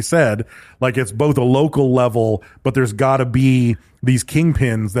again, like I said, like it's both a local level, but there's got to be these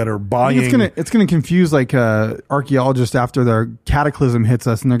kingpins that are buying. It's gonna confuse like archaeologists after their cataclysm hits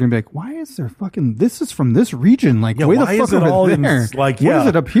us, and they're gonna be like, "Why is there fucking? This is from this region. Like, way the fuck is it over all there? what is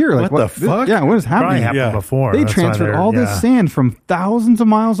it up here? Like, what the fuck? What is happening? Probably happened before. They That's transferred all this sand from thousands of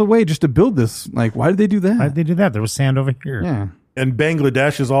miles away just to build this. Like, why did they do that? Why did they do that? There was sand over here. Yeah. And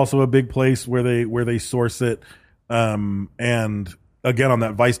Bangladesh is also a big place where they source it. And again, on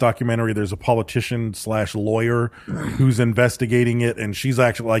that Vice documentary, there's a politician / lawyer who's investigating it, and she's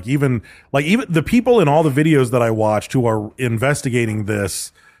actually even the people in all the videos that I watched who are investigating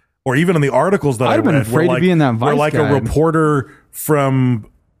this, or even in the articles that I'd I read, been afraid to be in that Vice were like guide. a reporter from,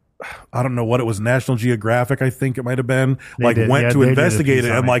 I don't know what it was, National Geographic, I think it might have been, went to investigate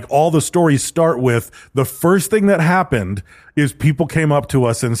it. And like all the stories start with the first thing that happened is people came up to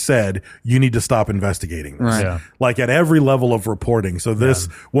us and said, you need to stop investigating this. Right. Yeah. Like at every level of reporting. So this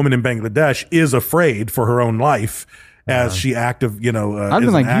woman in Bangladesh is afraid for her own life as she I've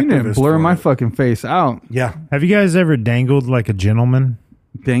been like, you need to blur my fucking face out. Yeah. Have you guys ever dangled like a gentleman?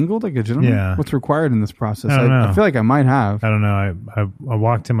 Dangled like a gentleman? Yeah. What's required in this process? I don't know. I feel like I might have. I don't know. I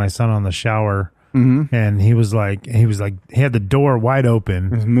walked to my son on the shower, and he was like, he had the door wide open.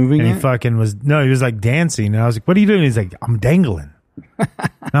 He was moving and it? he was like dancing. And I was like, what are you doing? He's like, I'm dangling. And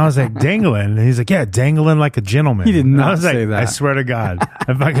I was like, dangling? And he's like, yeah, dangling like a gentleman. He did not I was say like, that. I swear to God.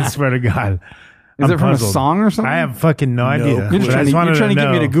 I fucking swear to God. Is I'm it from puzzled. a song or something? I have fucking no idea. You're But trying to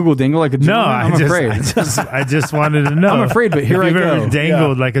get me to Google dangle like a No, gentleman? I'm afraid. I just wanted to know. I'm afraid, but here if I you've go. ever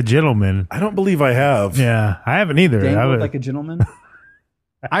dangled like a gentleman. I don't believe I have. Yeah, I haven't either. Dangled like a gentleman?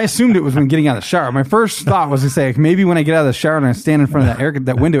 I assumed it was when getting out of the shower. My first thought was to say, maybe when I get out of the shower and I stand in front of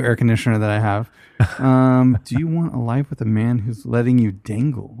that window air conditioner that I have. Do you want a life with a man who's letting you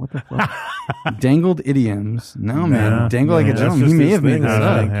dangle? What the fuck? Dangled idioms. No, man. Dangle like a gentleman. He may have made this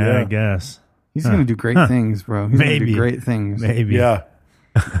up. Yeah, I guess. He's going to do great things, bro. He's going to do great things. Maybe. Yeah.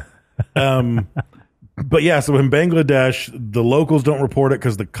 But yeah, so in Bangladesh, the locals don't report it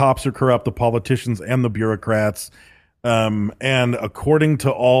because the cops are corrupt, the politicians and the bureaucrats. And according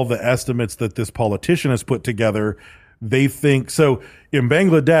to all the estimates that this politician has put together, they think so in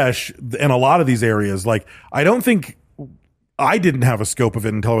Bangladesh and a lot of these areas, like I didn't have a scope of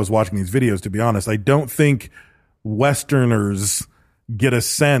it until I was watching these videos, to be honest. I don't think Westerners get a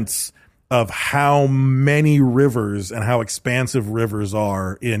sense of how many rivers and how expansive rivers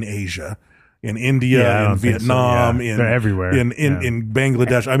are in Asia. In India, in Vietnam, they're everywhere. In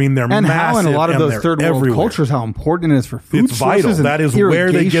Bangladesh. I mean, they're and massive. How in a lot of those they're third world everywhere. cultures, how important it is for food It's vital. sources and That is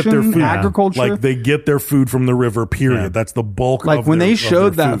where they get their food. Agriculture. Like they get their food from the river, period. Yeah. That's the bulk like of when their, they of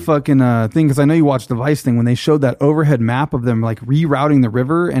showed their that food. fucking thing, because I know you watched the Vice thing, when they showed that overhead map of them like rerouting the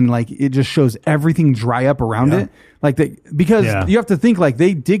river and like it just shows everything dry up around it. Like because you have to think like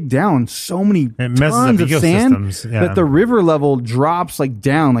they dig down so many tons of sand that the river level drops like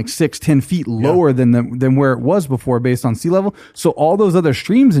down like 6-10 feet lower than where it was before based on sea level. So all those other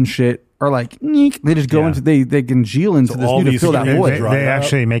streams and shit are like they just go into they congeal into this new to fill that void. They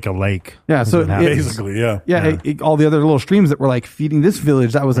actually make a lake. Yeah, so basically, all the other little streams that were like feeding this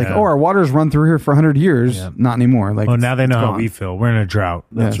village, that was like, our water's run through here for 100 years. Not anymore. Like, now they know how we feel. We're in a drought.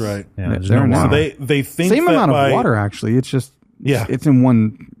 That's right. Yeah, So they think same that amount by, of water actually. It's just it's in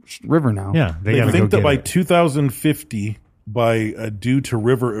one river now. Yeah, they think that by 2050, due to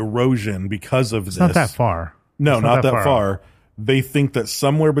river erosion because of it's this, not that far. No, it's not that far. They think that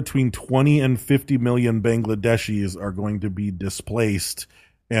somewhere between 20 and 50 million Bangladeshis are going to be displaced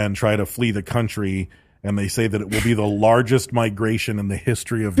and try to flee the country. And they say that it will be the largest migration in the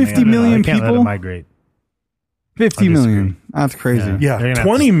history of 50 million can't people let it migrate. 50 million. That's crazy. Yeah,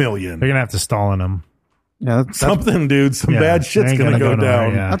 20 million. They're gonna have to stall in them. Yeah, something, dude. Some bad shit's gonna go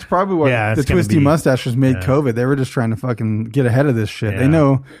down. That's probably what the twisty mustaches made COVID. They were just trying to fucking get ahead of this shit. They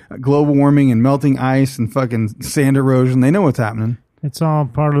know global warming and melting ice and fucking sand erosion. They know what's happening. It's all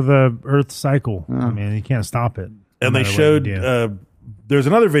part of the Earth cycle. I mean, you can't stop it. And they showed there's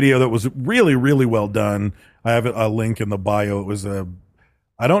another video that was really, really well done. I have a link in the bio. It was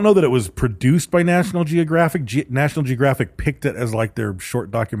I don't know that it was produced by National Geographic. National Geographic picked it as like their short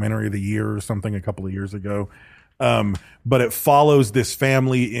documentary of the year or something a couple of years ago. But it follows this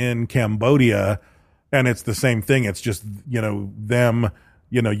family in Cambodia, and it's the same thing. It's just, them,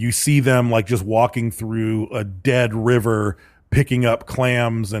 you see them like just walking through a dead river, picking up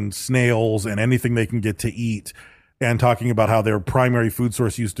clams and snails and anything they can get to eat, and talking about how their primary food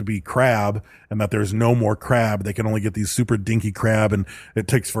source used to be crab and that there's no more crab. They can only get these super dinky crab and it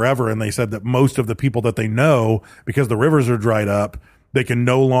takes forever. And they said that most of the people that they know, because the rivers are dried up, they can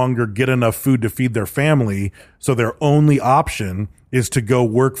no longer get enough food to feed their family. So their only option is to go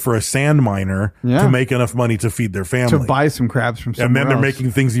work for a sand miner to make enough money to feed their family. To buy some crabs from somewhere And then they're else.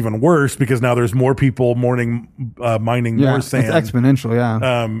 making things even worse because now there's more people mining more sand. It's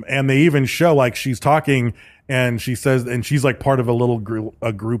exponential, And they even show like she's talking and she says, and she's like part of a little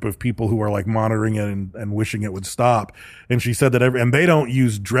group of people who are like monitoring it and wishing it would stop. And she said that and they don't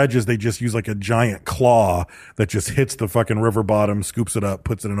use dredges. They just use like a giant claw that just hits the fucking river bottom, scoops it up,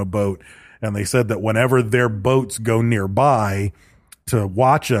 puts it in a boat. And they said that whenever their boats go nearby to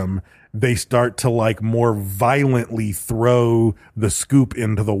watch them, they start to like more violently throw the scoop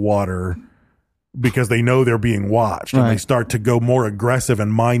into the water because they know they're being watched, and they start to go more aggressive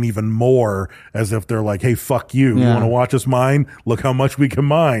and mine even more as if they're like, hey, fuck you. You want to watch us mine? Look how much we can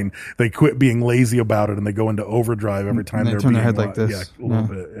mine. They quit being lazy about it and they go into overdrive every time they they're turn being their head like this. Yeah, a little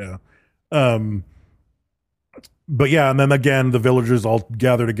bit. But yeah, and then again, the villagers all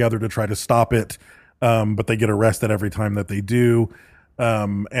gather together to try to stop it. But they get arrested every time that they do.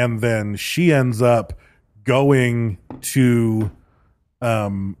 And then she ends up going to,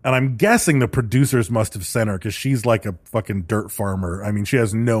 and I'm guessing the producers must have sent her because she's like a fucking dirt farmer. I mean, she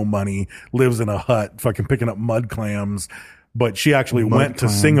has no money, lives in a hut, fucking picking up mud clams. But she actually went to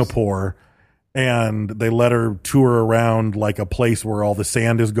Singapore, and they let her tour around like a place where all the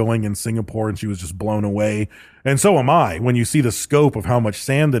sand is going in Singapore, and she was just blown away. And so am I when you see the scope of how much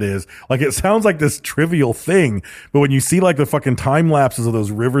sand it is. Like, it sounds like this trivial thing, but when you see like the fucking time lapses of those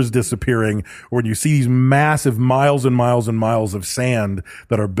rivers disappearing, or when you see these massive miles and miles and miles of sand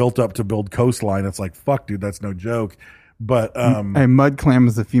that are built up to build coastline, it's like, fuck, dude, that's no joke. But a mud clam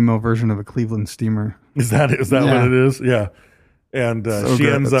is the female version of a Cleveland steamer. Is that what it is? Yeah. And she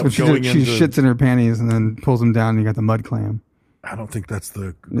ends up going into... She shits in her panties and then pulls them down, and you got the mud clam. I don't think that's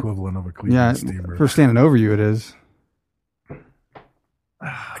the equivalent of a Cleveland steamer. For standing over you, it is.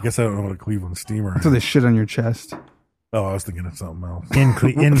 I guess I don't know what a Cleveland steamer So is. they shit on your chest. Oh, I was thinking of something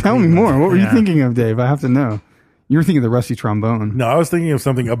else. Tell me more. What were you Yeah. thinking of, Dave? I have to know. You were thinking of the rusty trombone. No, I was thinking of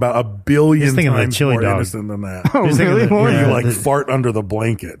something about a billion Just thinking of the times chili more dog. innocent than that. Oh, Just thinking really? of the- What was Where it? you like the- fart under the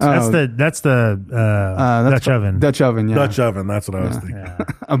blanket. That's the That's Dutch oven. Dutch oven, yeah. Dutch oven. That's what I was thinking.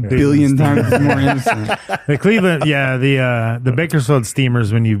 A billion times more innocent. The Cleveland, the Bakersfield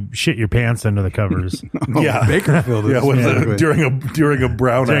steamers when you shit your pants under the covers Yeah, Bakerfield is Yeah, with specifically. during a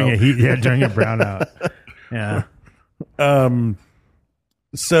brownout. during a brownout. Yeah.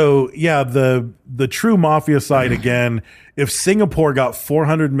 So yeah, the true mafia side again. If Singapore got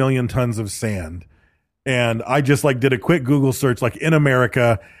 400 million tons of sand, and I just like did a quick Google search, like in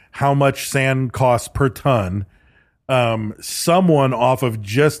America, how much sand costs per ton? Someone off of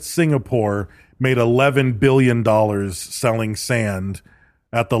just Singapore made $11 billion selling sand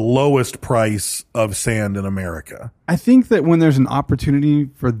at the lowest price of sand in America. I think that when there's an opportunity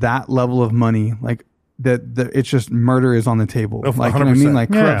for that level of money, like that it's just murder is on the table. Oh, Like, you know what I mean? 100%. Like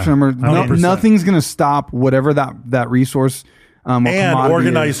Yeah, corruption, murder, 100%. nothing's going to stop whatever that resource or And commodity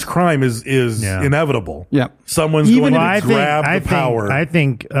organized is. crime is Yeah. inevitable. Yep. Someone's Even going if to grab the power. I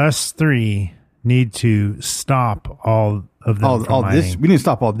think us three need to stop all of them from All this, mining. we need to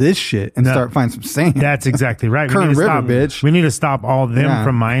stop all this shit and No. start finding some sand. That's exactly right. Kern we need to River, stop, bitch. We need to stop all them Yeah.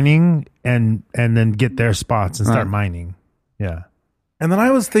 from mining and then get their spots and start Right. mining. Yeah. And then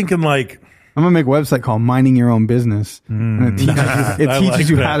I was thinking, like, I'm gonna make a website called Minding Your Own Business, and it teaches I you, like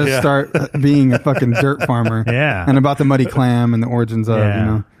you that, how to yeah. start being a fucking dirt farmer. Yeah. and about the muddy clam and the origins of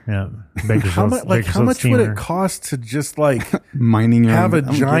Yeah. Yeah. how much? Like, how much would it cost to just like mining your have own, a I'm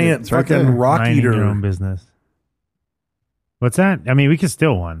gonna get it. giant It's right fucking there. rock mining eater? your own business? What's that? I mean, we could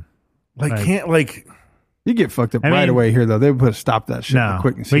steal one. Like, Like- can't like. You get fucked up I right mean- away here, though. They would put stop that shit No, for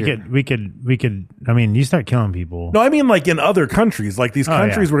quickness. we here. could. I mean, you start killing people. No, I mean like in other countries, like these Oh,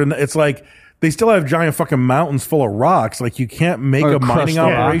 countries yeah. where it's like they still have giant fucking mountains full of rocks. Like you can't make Or a mining crushed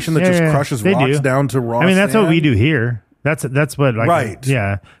operation that Yeah, just yeah, crushes they rocks do. down to raw. I mean, that's what sand. we do here. That's what like Right.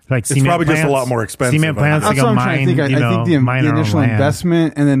 Yeah, like It's cement probably just a plants- lot more expensive, Cement I plants think. to That's go what I'm trying mine. to think. I you think mine the our own initial land.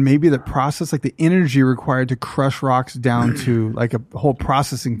 investment and then maybe the process, like the energy required to crush rocks down to like a whole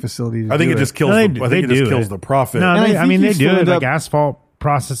processing facility. to I think do it just kills. No, I they think it do just kills it. the profit. No, And I I think mean you they do still it end like up- asphalt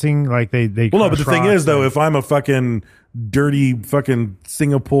processing. Like they. Well, no, but the crush thing rocks is, though, and- if I'm a fucking dirty fucking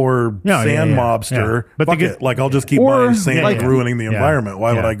Singapore Yeah, sand yeah. mobster, Yeah. But fuck the it. good- Like I'll just keep Or, buying sand like- and ruining the Yeah. environment.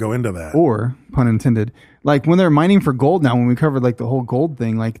 Why would Yeah. I go into that? Or pun intended, like when they're mining for gold now, when we covered like the whole gold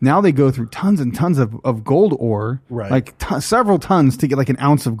thing, like now they go through tons and tons of gold ore, Right. like several tons to get like an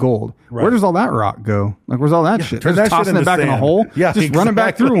ounce of gold. Right. Where does all that rock go? Like where's all that shit? turn They're that just shit tossing it into back in a sand. hole. Yeah, just run it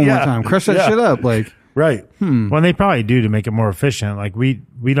back through one exactly. more time. Crush that Yeah. shit up. Like Right. Well, they probably do to make it more efficient. Like we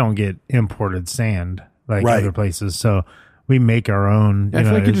don't get imported sand like Right. other places, so we make our own. I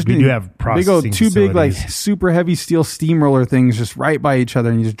feel like you just we need do have processing. big old, two big like facilities. super heavy steel steamroller things just right by each other,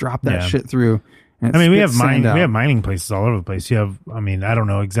 and you just drop that Yeah. shit through. and it I mean, we have spits sand out. mining places all over the place. You have, I mean, I don't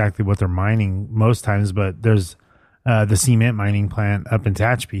know exactly what they're mining most times, but there's the cement mining plant up in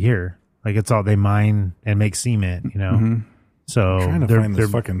Tehachapi here. Like it's all they mine and make cement, you know. Mm-hmm. So I'm trying to they're find this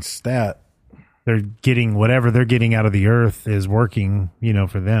fucking stat. they're getting whatever they're getting out of the earth is working, you know,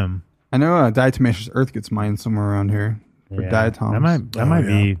 for them. I know Diatomaceous earth gets mined somewhere around here for diatoms. That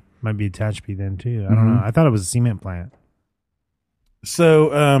might be Tehachapi then too. I don't know. I thought it was a cement plant. So,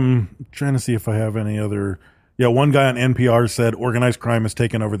 trying to see if I have any other. Yeah, one guy on NPR said organized crime has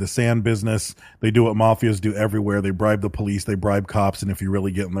taken over the sand business. They do what mafias do everywhere. They bribe the police, they bribe cops, and if you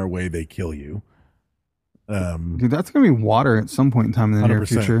really get in their way, they kill you. Dude, that's gonna be water at some point in time in the near 100%.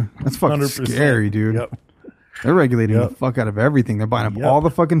 future. That's fucking 100%. scary, dude. Yep. They're regulating Yep. the fuck out of everything. They're buying up Yep. all the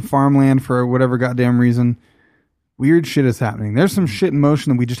fucking farmland for whatever goddamn reason. Weird shit is happening. There's some shit in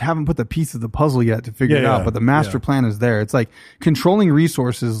motion that we just haven't put the piece of the puzzle yet to figure Yeah, it out, yeah, but the master yeah. plan is there. It's like controlling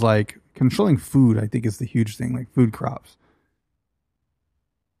resources, like controlling food, I think is the huge thing, like food crops.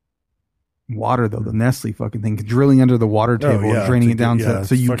 Water, though, the Nestle fucking thing, drilling under the water Oh, table, yeah, draining to it down get- yeah,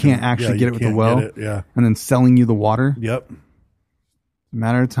 so you fucking- can't actually yeah, get you it with the can't well, get it, yeah. and then selling you the water. Yep. It's a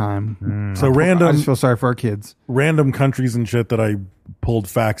matter of time. So I random, just feel sorry for our kids. random countries and shit that I pulled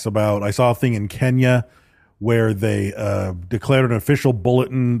facts about. I saw a thing in Kenya where they declared an official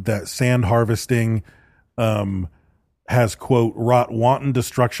bulletin that sand harvesting has, quote, wrought wanton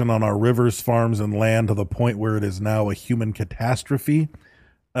destruction on our rivers, farms, and land to the point where it is now a human catastrophe.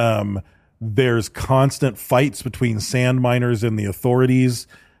 There's constant fights between sand miners and the authorities.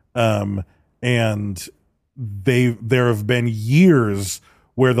 And there have been years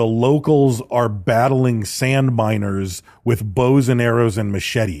where the locals are battling sand miners with bows and arrows and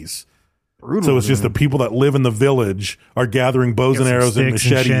machetes. brutal. So it's just the people that live in the village are gathering bows and Get some arrows and sticks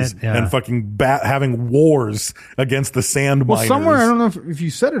and machetes shit, yeah. and fucking having wars against the sand Well, miners. somewhere, I don't know if you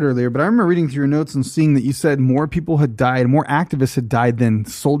said it earlier, but I remember reading through your notes and seeing that you said more people had died, more activists had died than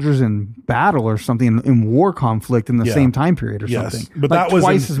soldiers in battle or something in war conflict in the Yeah. same time period or Yes, something. but Like that was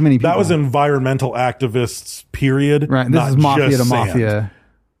twice as many people. That was environmental activists. Period. Right. This not is mafia just to sand. mafia.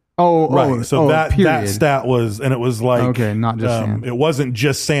 Oh, Right. So that period. stat was, and it was like, Okay, not just sand. It wasn't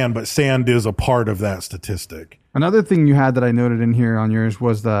just sand, but sand is a part of that statistic. Another thing you had that I noted in here on yours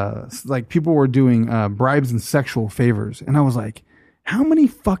was people were doing bribes and sexual favors, and I was like, how many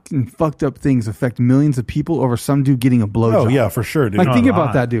fucking fucked up things affect millions of people over some dude getting a blowjob? Oh yeah, for sure, dude. Like, think a about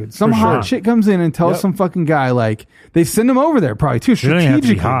lot. that, dude. Some For hot sure. chick comes in and tells Yep. some fucking guy, like, they send him over there probably too You don't even have to be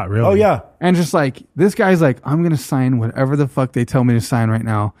strategically. hot, really. Oh yeah. And just like, this guy's like, I'm going to sign whatever the fuck they tell me to sign right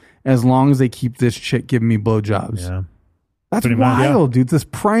now, as long as they keep this chick giving me blowjobs. Yeah. That's Pretty much, wild, dude. This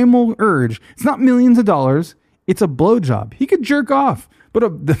primal urge. It's not millions of dollars. It's a blowjob. He could jerk off.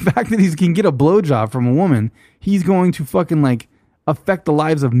 But the fact that he can get a blowjob from a woman, he's going to fucking like affect the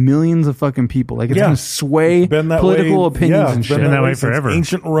lives of millions of fucking people. Like, it's Yeah. going to sway Been that political way, opinions yeah, and it's shit. Been that way since forever.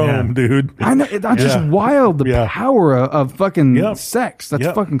 Ancient Rome, Yeah. dude. I know. That's just Yeah. wild. The Yeah. power of fucking Yep. sex. That's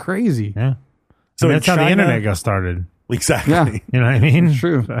Yep. fucking crazy. Yeah. So I mean, in that's how the China- internet got started. Exactly. Yeah. You know what I mean? It's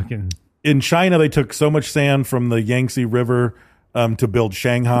true. Fucking In China, they took so much sand from the Yangtze River to build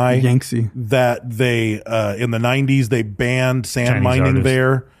Shanghai. Yangtze. That they in the 90s they banned sand Chinese mining artist.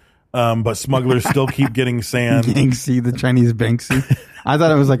 there, but smugglers still keep getting sand. Yangtze, the Chinese Banksy. I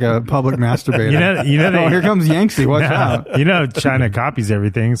thought it was like a public masturbator. You know oh, here comes Yangtze. Watch Yeah. out. You know, China copies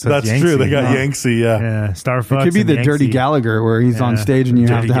everything. So it's That's true. They Yangtze. got Yangtze. Yeah. Yeah, Star It Fox. could be and the Yangtze. Dirty Gallagher where he's on Yeah. stage and you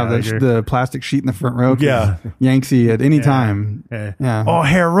have Dirty to have Gallagher. the plastic sheet in the front row. 'cause Yeah. Yangtze at any time. Yeah. Yeah. Oh,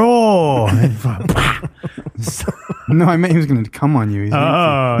 hero. No, I meant he was going to come on you. He's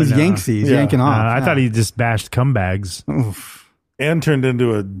Yangtze. He's no. Yangtze. He's Yeah. yanking off. I Yeah. thought he just bashed cum bags. Oof. And turned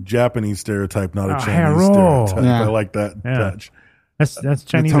into a Japanese stereotype, not a Oh, Chinese hero. stereotype. Yeah. I like that Yeah. touch. That's The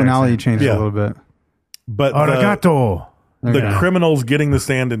Chinese. tonality accent. changed Yeah. a little bit. But Arigato. the Okay. criminals getting the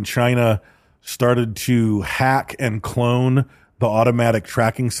sand in China started to hack and clone the automatic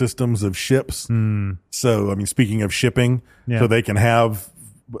tracking systems of ships. So, I mean, speaking of shipping, Yeah. so they can have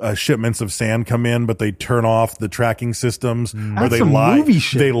shipments of sand come in, but they turn off the tracking systems, or That's they some lie. movie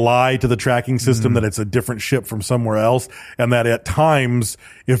shit. They lie to the tracking system that it's a different ship from somewhere else, and that at times,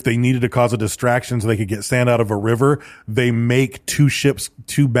 if they needed to cause a distraction so they could get sand out of a river, they make two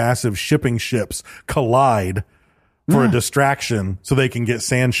massive shipping ships collide for a distraction so they can get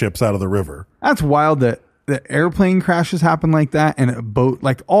sand ships out of the river. That's wild that the airplane crashes happen like that and a boat,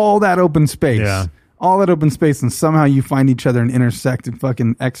 like all that open space. Yeah. All that open space, and somehow you find each other and intersect in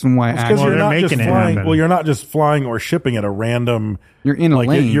fucking X and Y Because axis. Well, you're they're not just making it flying. happen. Well, you're not just flying or shipping at a random. You're in a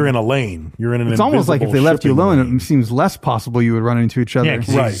lane. You're in a lane. You're in an. It's almost like if they invisible left you shipping alone, lane. it seems less possible you would run into each other. Yeah,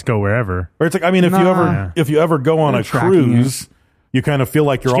 because you Right. just go wherever. Or it's like, I mean, if Nah. you ever go on They're a tracking cruise, you kind of feel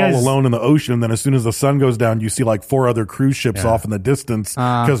like you're You all guys- alone in the ocean. Then as soon as the sun goes down, you see like 4 other cruise ships off in the distance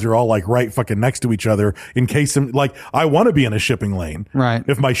because you're all like right fucking next to each other. In case, like, I want to be in a shipping lane. Right.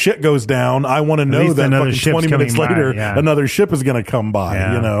 If my shit goes down, I want to know least that another fucking ship's 20 minutes coming by, later, yeah. another ship is going to come by.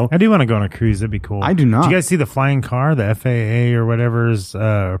 Yeah. You know. I do want to go on a cruise. That'd be cool. I do not. Did you guys see the flying car? The FAA or whatever is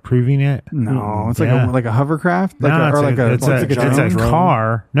approving it. No, it's Yeah. like a hovercraft, No, it's a drone?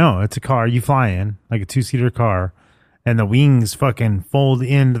 car. No, it's a car. You fly in like a 2-seater car, and the wings fucking fold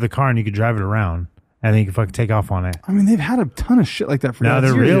into the car, and you can drive it around, and then you can fucking take off on it. I mean, they've had a ton of shit like that for No, years.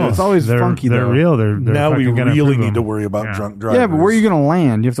 they're real. It's always they're, funky, They're though. real. They're Now we fucking gonna really approve need to them. worry about Yeah. drunk drivers. Yeah, but where are you going to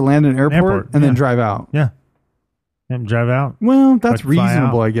land? You have to land in an airport, and then yeah. drive out. Yeah. And drive out. Well, that's Like, fly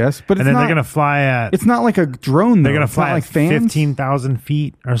reasonable, out. I guess. But it's And then not, they're going to fly at. It's not like a drone, though. They're going to It's not fly like at fans. 15,000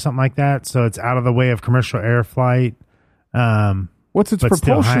 feet or something like that. So it's out of the way of commercial air flight. What's its but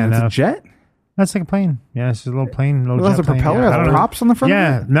still high propulsion? It's a enough. jet? That's like a plane. Yeah, it's just a little plane. Little Well, it has jet a propeller? plane. It has I don't know. props on the front of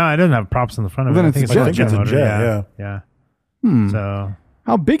Yeah. it? No, it doesn't have props on the front of Well, it. then I it's think a it's jet. a jet I think it's a motor. jet, Yeah. Hmm. So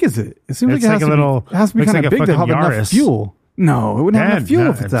How big is it? It seems It's like it like has, a to, little- be, it has to be looks kind of like a big to have fucking enough Yaris. fuel. No, it wouldn't have enough fuel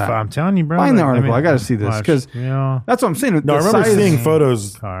if it's that. I'm telling you, bro. Find the Like, article. I got to see this watch, because you know, that's what I'm saying. No, The I remember size- seeing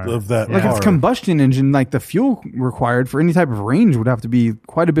photos car. of that. Like if it's car. combustion engine, like the fuel required for any type of range would have to be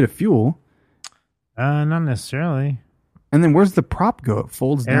quite a bit of fuel. not necessarily. And then where's the prop go? It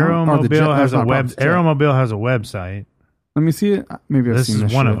folds down. Or the jet- Aeromobile has that's a not web. prop, it's jet. Aeromobile has a website. Let me see it. Maybe I've This seen is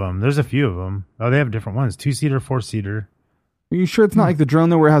this one shit. of them. There's a few of them. Oh, they have different ones: 2-seater, 4-seater. Are you sure it's not like the drone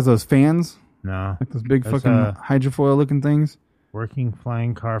though, where it has those fans, No, like those big That's fucking a hydrofoil looking things? working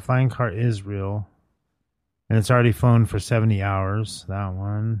flying car. Flying car is real, and it's already flown for 70 hours. That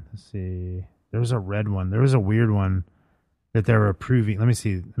one. Let's see. There was a red one. There was a weird one. that they're approving. Let me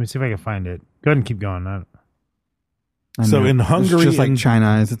see if I can find it. Go ahead and keep going. So in Hungary, it's just like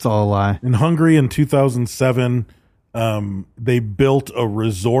China is, it's all a lie. In Hungary in 2007, they built a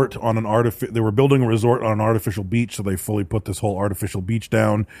resort on they were building a resort on an artificial beach. So they fully put this whole artificial beach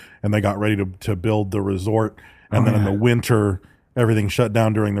down, and they got ready to build the resort. And then in the winter, everything shut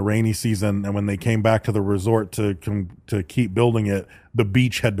down during the rainy season. And when they came back to the resort to keep building it, the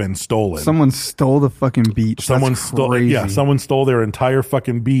beach had been stolen. Someone stole the fucking beach. Someone stole their entire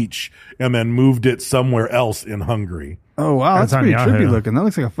fucking beach and then moved it somewhere else in Hungary. Oh wow, that's pretty trippy looking. That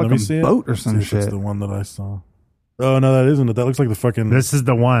looks like a fucking boat or some shit. That's the one that I saw. Oh no, that isn't it. That looks like the fucking. This is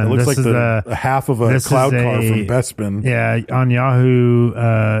the one. It looks like the half of a cloud car from Bespin. Yeah, on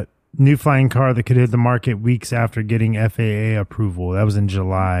Yahoo, new flying car that could hit the market weeks after getting FAA approval. That was in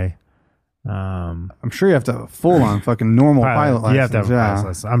July. I'm sure you have to have a full-on fucking normal pilot license. You have to have a pilot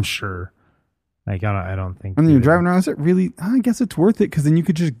license. I'm sure. Like I don't think. And then you're driving around. Is it really? I guess it's worth it because then you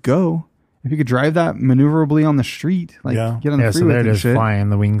could just go. If you could drive that maneuverably on the street, like get on the freeway. So there it is, shit.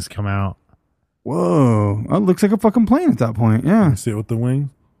 flying. The wings come out. Whoa! Oh, it looks like a fucking plane at that point. Yeah. You see it with the wings.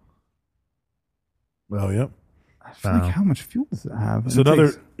 Oh, yep. I feel like how much fuel does it have? So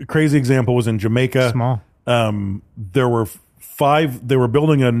another crazy example was in Jamaica. Small. There were they were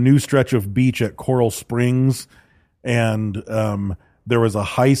building a new stretch of beach at Coral Springs, and there was a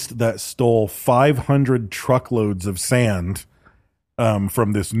heist that stole 500 truckloads of sand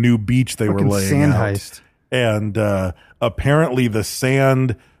from this new beach they were laying sand out. Heist. And apparently the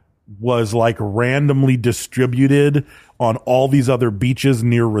sand was like randomly distributed on all these other beaches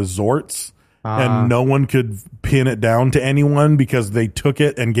near resorts. And no one could pin it down to anyone because they took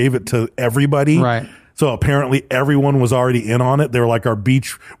it and gave it to everybody. Right. So apparently everyone was already in on it. They were like,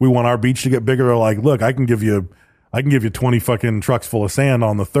 we want our beach to get bigger. They're like, look, I can give you 20 fucking trucks full of sand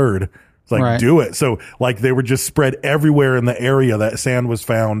on the 3rd. It's like, do it. So like they were just spread everywhere in the area that sand was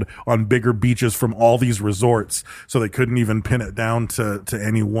found on bigger beaches from all these resorts. So they couldn't even pin it down to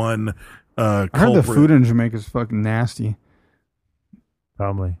any one I heard the food in Jamaica is fucking nasty.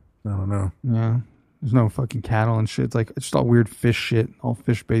 Probably. I don't know. Yeah. There's no fucking cattle and shit. It's like it's just all weird fish shit, all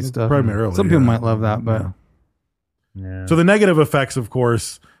fish-based stuff. Primarily. Some people might love that, but yeah. So the negative effects, of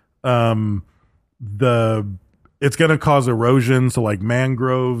course, it's going to cause erosion. So like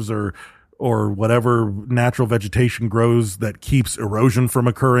mangroves or whatever natural vegetation grows that keeps erosion from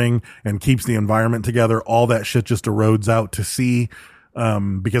occurring and keeps the environment together. All that shit just erodes out to sea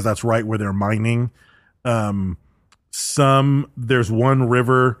because that's right where they're mining. There's one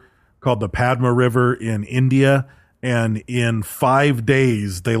river called the Padma River in India, and in 5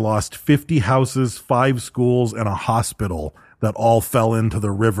 days they lost 50 houses, 5 schools, and a hospital that all fell into the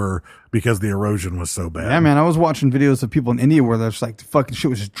river because the erosion was so bad. Yeah, man, I was watching videos of people in India where there's like the fucking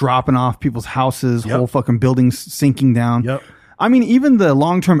shit was just dropping off people's houses, whole fucking buildings sinking down. Yep. I mean, even the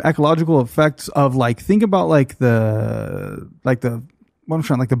long-term ecological effects of like, think about like the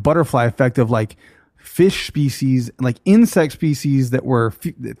butterfly effect of like fish species, like insect species that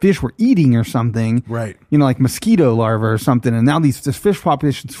fish were eating or something. Right. You know, like mosquito larvae or something. And now this fish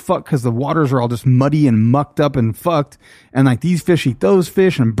population's fucked because the waters are all just muddy and mucked up and fucked. And like these fish eat those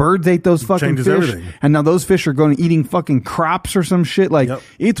fish and birds ate those fucking Changes fish. everything. And now those fish are going to eating fucking crops or some shit. Like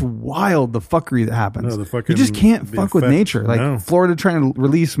it's wild, the fuckery that happens. No, you just can't fuck with nature. Like Florida trying to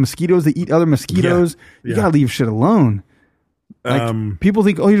release mosquitoes that eat other mosquitoes. You gotta leave shit alone. Like people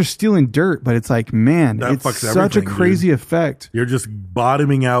think, oh, you're just stealing dirt, but it's like, man, it's such a crazy effect. You're just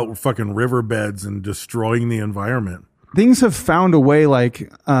bottoming out fucking riverbeds and destroying the environment. Things have found a way,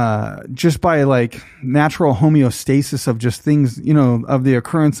 like just by like natural homeostasis of just things, you know, of the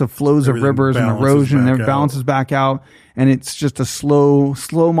occurrence of flows of rivers and erosion, and it balances back out. And it's just a slow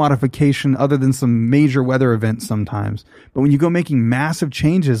modification other than some major weather events sometimes. But when you go making massive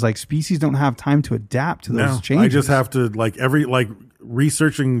changes, like species don't have time to adapt to those changes. I just have to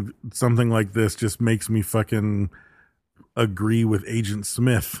researching something like this just makes me fucking agree with Agent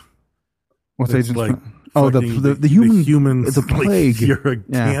Smith. What's Agent like, Smith? Oh, the human, it's a plague. Like you're a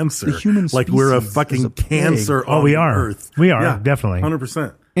cancer. The human like we're a fucking cancer on we are. Earth. We are, definitely.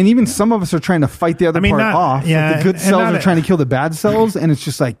 100%. And even some of us are trying to fight the other part off. Yeah, like the good cells are trying to kill the bad cells, and it's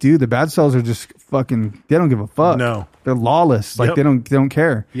just like, dude, the bad cells are just fucking. They don't give a fuck. No, they're lawless. Like they don't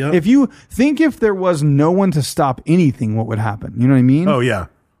care. Yep. If there was no one to stop anything, what would happen? You know what I mean? Oh yeah.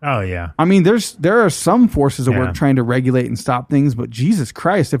 I mean, there are some forces at work trying to regulate and stop things, but Jesus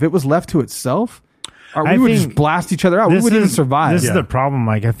Christ, if it was left to itself, we would just blast each other out. We wouldn't even survive. This is the problem.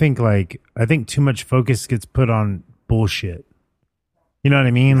 I think too much focus gets put on bullshit. You know what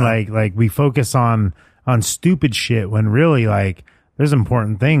I mean? Yeah. Like we focus on stupid shit when really like there's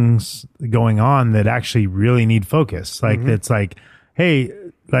important things going on that actually really need focus. Like it's like, hey,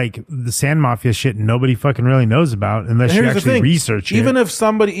 like the Sand Mafia shit nobody fucking really knows about unless you actually research it. Even if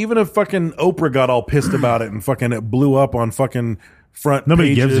fucking Oprah got all pissed about it and fucking it blew up on fucking front Nobody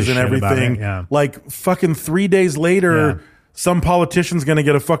pages gives a and shit about everything, it, yeah. like fucking 3 days later, some politician's going to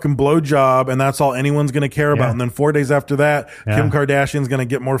get a fucking blowjob and that's all anyone's going to care about. And then 4 days after that, Kim Kardashian's going to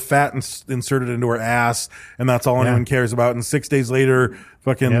get more fat inserted into her ass and that's all anyone cares about. And 6 days later,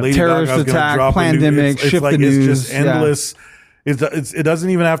 fucking Lady terrorist Gaga's going to attack, drop pandemic, it's shift like, the news. It's just endless. It doesn't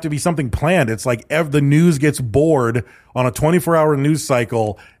even have to be something planned. It's like the news gets bored on a 24-hour news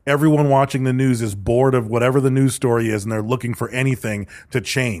cycle. Everyone watching the news is bored of whatever the news story is, and they're looking for anything to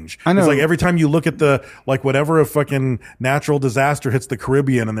change. I know. It's like every time you look at whatever a fucking natural disaster hits the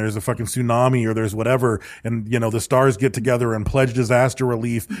Caribbean and there's a fucking tsunami or there's whatever, and the stars get together and pledge disaster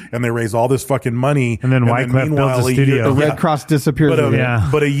relief and they raise all this fucking money. And then Wyclef builds a studio. The Red Cross disappears.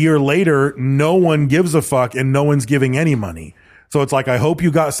 But a year later, no one gives a fuck and no one's giving any money. So it's like, I hope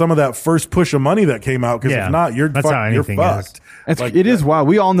you got some of that first push of money that came out, because if not, you're fucked. It is wild.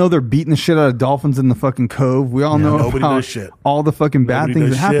 We all know they're beating the shit out of dolphins in the fucking cove. We all know about all the fucking bad things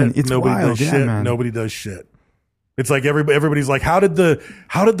that happen. It's wild. Man. Nobody does shit. It's like everybody's like, how did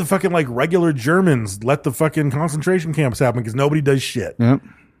the fucking like regular Germans let the fucking concentration camps happen? Because nobody does shit. Yep.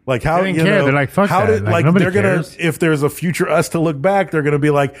 Like how they didn't care. They're like, fuck how that. did like nobody they're gonna cares. if there's a future us to look back, they're gonna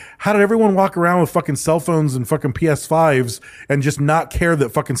be like, how did everyone walk around with fucking cell phones and fucking PS5s and just not care that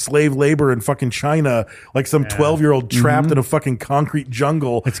fucking slave labor in fucking China, like some 12-year-old trapped in a fucking concrete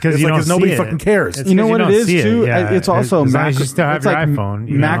jungle? It's because nobody fucking cares. You know what it is too? It's also as long macro. as you still have It's your like iPhone.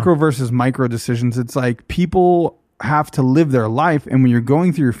 macro versus micro decisions. It's like people have to live their life, and when you're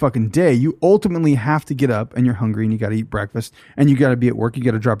going through your fucking day, you ultimately have to get up, and you're hungry, and you got to eat breakfast, and you got to be at work. You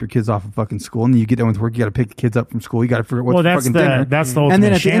got to drop your kids off at fucking school, and then you get done with work. You got to pick the kids up from school. You got to figure out what's fucking dinner. That's the ultimate and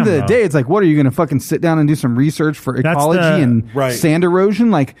then at the end of the sham, day, it's like, what are you going to fucking sit down and do some research for ecology and sand erosion?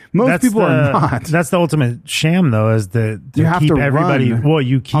 Like most people are not. That's the ultimate sham, though, is that you have keep to everybody. run Well,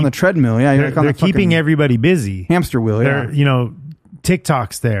 you keep on the treadmill. Yeah, they're, they're keeping everybody busy. Hamster wheel. Yeah,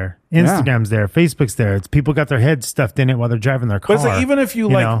 TikTok's there, Instagram's there, Facebook's there. It's people got their heads stuffed in it while they're driving their car. But it's like, even if you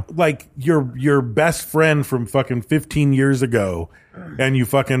like your best friend from fucking 15 years ago, and you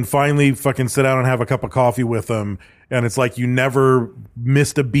fucking finally fucking sit down and have a cup of coffee with them, and it's like you never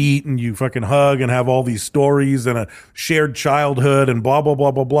missed a beat, and you fucking hug and have all these stories and a shared childhood and blah blah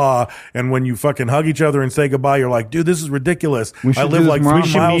blah blah blah. And when you fucking hug each other and say goodbye, you're like, dude, this is ridiculous. I live like 3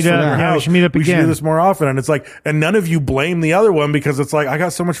 miles from your house. We should meet up we again. should do this more often. And it's like, and none of you blame the other one, because it's like, I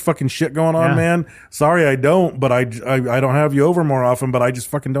got so much fucking shit going on, man. Sorry, I don't, but I don't have you over more often, but I just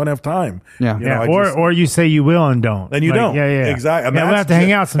fucking don't have time. Or you say you will and don't. And you don't. Yeah. Exactly. And we'll have to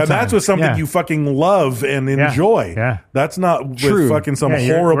hang out sometime. And that's with something you fucking love and enjoy. Yeah. That's not with fucking some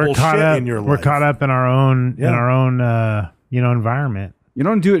horrible shit in your life. We're caught up in our own environment. You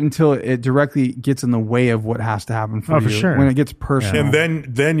don't do it until it directly gets in the way of what has to happen for you. For sure. When it gets personal. And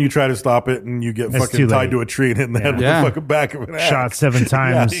then you try to stop it, and you get fucking tied to a tree and hit in the head with the fucking back of an axe. Shot 7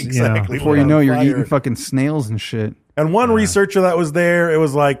 times. Exactly. Before you know, you're eating fucking snails and shit. And one researcher that was there, it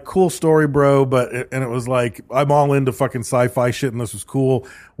was like, cool story, bro. And it was like, I'm all into fucking sci-fi shit, and this was cool.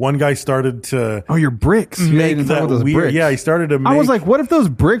 One guy started to your bricks make that weird. Bricks. Yeah, he started to. I was like, what if those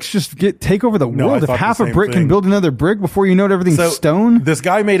bricks just take over the world? If half a brick can build another brick before you know it, everything's stone. This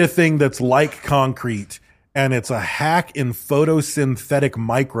guy made a thing that's like concrete, and it's a hack in photosynthetic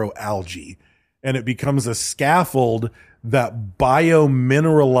microalgae, and it becomes a scaffold that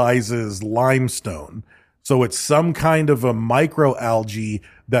biomineralizes limestone. So it's some kind of a microalgae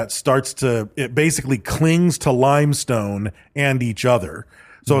that it basically clings to limestone and each other.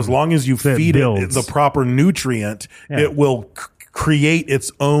 So as long as you feed it the proper nutrient, it will create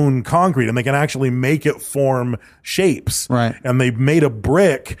its own concrete, and they can actually make it form shapes. Right. And they made a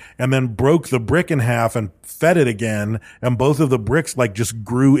brick and then broke the brick in half and fed it again, and both of the bricks like just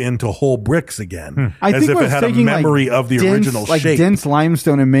grew into whole bricks again. I as think if it had a memory of the original like shape. dense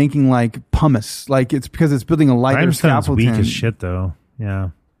limestone and making like pumice. Like it's because it's building a lighter scaffolding. Weak as shit though. Yeah.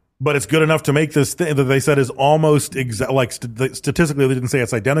 But it's good enough to make this thing that they said is almost statistically, they didn't say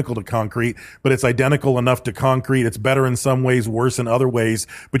it's identical to concrete, but it's identical enough to concrete. It's better in some ways, worse in other ways,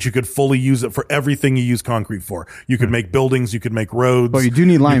 but you could fully use it for everything you use concrete for. You could make buildings, you could make roads. But you do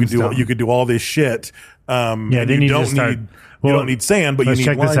need limestone. You could do all this shit. You don't need sand, but you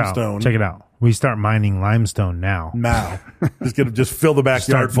need limestone. Check it out. We start mining limestone now. Just fill the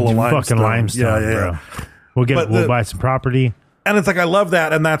backyard full of limestone. Fucking limestone, bro. We'll buy some property. And it's like, I love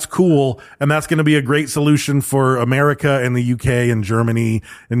that, and that's cool, and that's going to be a great solution for America and the UK and Germany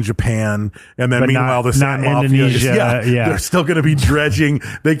and Japan. And then But meanwhile, not the sand mafia, Indonesia, yeah. they're still going to be dredging.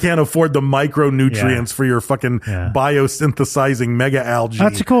 They can't afford the micronutrients for your fucking biosynthesizing mega algae.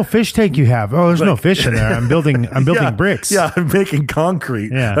 That's a cool fish tank you have. Oh, there's no fish in there. I'm building bricks. Yeah, I'm making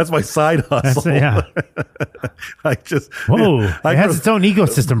concrete. Yeah. That's my side hustle. I just Whoa, it has its own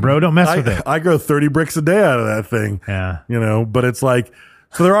ecosystem, bro. Don't mess with it. I grow 30 bricks a day out of that thing. Yeah. You know, but it's like,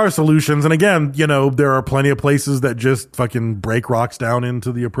 so there are solutions. And again, you know, there are plenty of places that just fucking break rocks down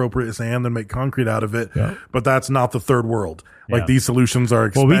into the appropriate sand and make concrete out of it. Yeah. But that's not the third world. Like Yeah. these solutions are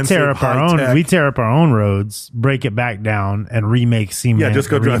expensive. Well, we tear up our own roads, break it back down, and remake cement. Yeah, just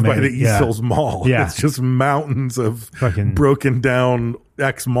go drive by the remake- East Hills Mall. Yeah. It's just mountains of Fucking- broken down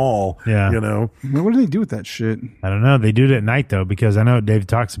X mall. Yeah. You know? What do they do with that shit? I don't know. They do it at night though, because I know what Dave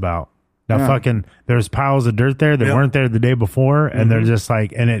talks about. Now, Yeah. there's piles of dirt there that Yep. weren't there the day before, and they're just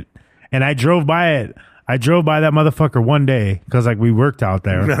like, and I drove by it. I drove by that motherfucker one day because like we worked out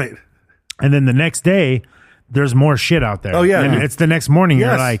there, Right. and then the next day, there's more shit out there. Oh, yeah. and Yeah. it's the next morning. Yes.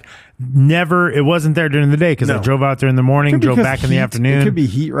 You're like, it wasn't there during the day because I No. drove out there in the morning, Could be drove because back in the heat- afternoon. It could be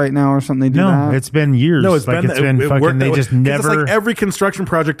heat right now or something. They do No, that. it's been years. No, it's like been, it's been it fucking. worked They that way. just 'Cause never. It's like every construction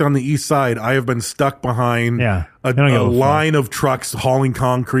project on the east side, I have been stuck behind Yeah. a They don't give a fuck. line of trucks hauling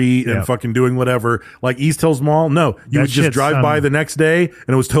concrete and Yep. fucking doing whatever. Like East Hills Mall, no. You That would just shit's, drive by the next day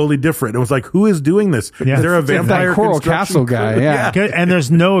and it was totally different. It was like, who is doing this? Yeah. Is there a It's that vampire Coral construction Castle guy, crew? yeah. Good, and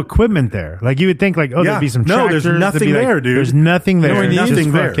there's no equipment there. Like you would think, like, oh, Yeah. there'd be some No, tractors. there's nothing there'd be, like- there, dude. There's nothing there. No, It's nothing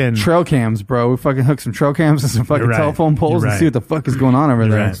just there. fucking- trail cams, bro. We fucking hook some trail cams and some fucking You're right. telephone poles You're and see right. what the fuck is going on over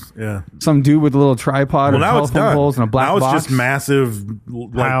You're there. right. Yeah. Some dude with a little tripod Well, and now it's telephone done. poles and a black now it's box. just massive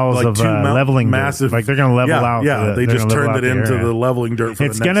Piles of, 2 leveling dirt. massive. Like, they're gonna level yeah, out Yeah, the- they they're just gonna level turned it out the into area. the leveling dirt. For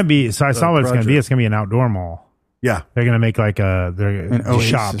It's the gonna next, be. So I saw what it's gonna be. project. It's gonna be an outdoor mall. Yeah. They're gonna make like An oasis.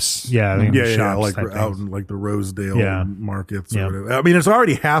 shops. Yeah, they're gonna Yeah, be yeah, shops like type out things. in like the Rosedale Yeah. markets. Yeah. Or whatever. I mean, it's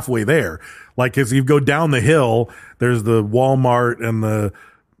already halfway there. Like, as you go down the hill, there's the Walmart and the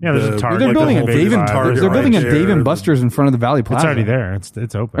Yeah, there's a Target. They're like building the a whole Dave big and Target They're right building a there. Dave and Buster's in front of the Valley Plaza. It's already there.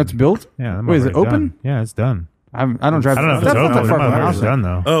 It's open. That's built. Yeah. I'm Wait, is it already open? done. Yeah, it's done. I don't drive. I don't know if that's it's not open. that far from my It's house. done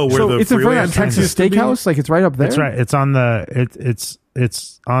though. Oh, where So the it's in front freeway of Texas used to be? Steakhouse. Like it's right up there. It's right. It's on the.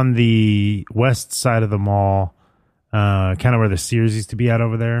 It's on the west side of the mall, kind of where the Sears used to be at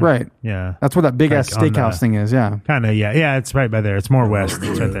over there. Right. Yeah. That's where that big ass Like on steakhouse the- thing is. Yeah. Kind of. Yeah. Yeah. It's right by there. It's more west.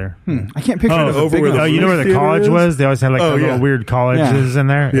 It's right there. I can't picture it as a over big where enough- the Oh, you know where the theater college is? was? They always had like Oh, the yeah. little weird colleges in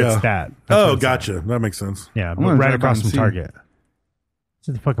there. Yeah. It's that. That's Oh, what it's at. gotcha. That makes sense. Yeah, gonna right drive across by from and see. Target. It's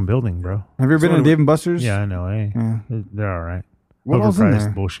in the fucking building, bro. Have you ever been to Dave and Buster's? Yeah, I know. Hey, Yeah. they're all right. What else in Overpriced there?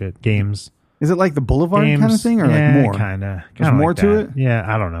 bullshit. Games. Is it like the Boulevard Games, kind of thing, or yeah, like more? Kind of. There's more to it? Yeah,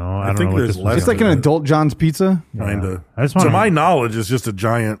 I don't know. I don't think know what there's this was less It's gonna like an be. adult John's Pizza. Kind of. I just To wanna- my knowledge, it's just a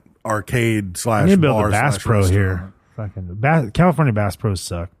giant arcade slash I need to build bar a Bass slash Pro restaurant. here. Fucking California Bass Pros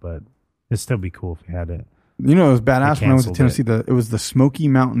suck, but it'd still be cool if we had it. You know, it was badass They when I went to canceled Tennessee. It was the Smoky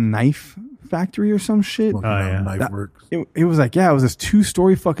Mountain Knife Factory or some shit. Smoky Oh, Mountain yeah. Knife That- Works. It was like, it was this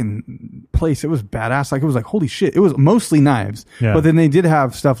 2-story fucking place. It was badass. Like, it was like, holy shit. It was mostly knives. Yeah. But then they did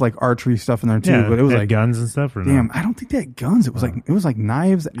have stuff like archery stuff in there too. Yeah, but it was they had like, guns and stuff. Or damn, no? I don't think they had guns. It was like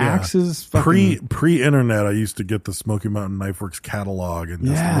knives, Yeah. axes. Fucking, Pre-internet, I used to get the Smoky Mountain Knife Works catalog and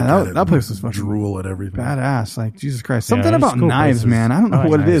just Yeah, look that- at it that and place was fucking drool at everything. badass. Like, Jesus Christ. Yeah, Something there's about cool knives, places. man. I don't know I like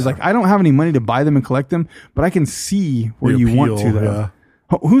what it knives. is. Like, I don't have any money to buy them and collect them, but I can see where The you want to, appeal, though. yeah.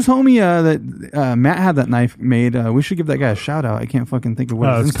 Who's homie that Matt had that knife made? We should give that guy a shout out. I can't fucking think of what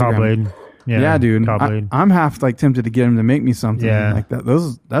Oh, his it's Instagram. Cobblade. Yeah, dude. Cobblade. I'm half like tempted to get him to make me something Yeah. like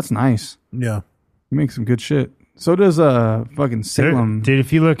that. That's nice. Yeah. He makes some good shit. So does fucking Salem. Dude,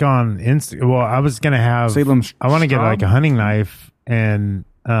 if you look on Insta, well, I was gonna have Salem I want to get Straub? like a hunting knife, and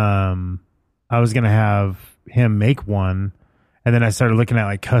I was gonna have him make one, and then I started looking at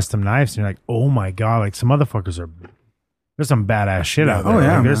like custom knives, and you're like, oh my god, like some motherfuckers are. There's some badass shit out there. Oh,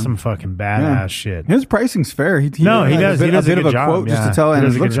 yeah, Like, there's man. some fucking badass Yeah. shit. His pricing's fair. He No, he has does. A He bit, does a bit a of good a job. quote just Yeah. to tell, He and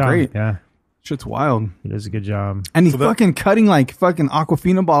does it a good looks job. great. Yeah, Shit's wild. he does a good job. And he's fucking cutting like fucking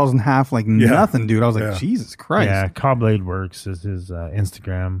Aquafina bottles in half like nothing, dude. I was like, Yeah. Jesus Christ. Yeah, Cobblade Works is his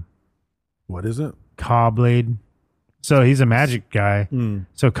Instagram. What is it? Cobblade. So he's a magic guy. Mm.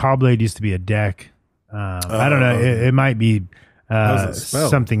 So Cobblade used to be a deck. I don't know. It might be How's it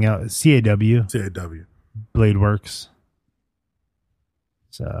spelled? something else. CAW. CAW. Blade Works.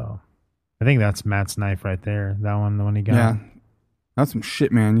 So I think that's Matt's knife right there. That one, the one he got. Yeah. That's some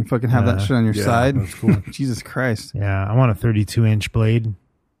shit, man. You fucking have that Yeah. shit on your Yeah, side. that's cool. Jesus Christ. Yeah, I want a 32-inch blade.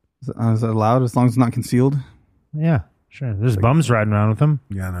 Is that allowed as long as it's not concealed? Yeah. Sure. There's bums riding around with them.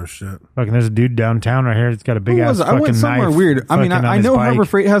 Yeah, no shit. Fucking, there's a dude downtown right here. It's got a big Who ass was it? fucking I went somewhere knife. weird. I mean, I know Harbor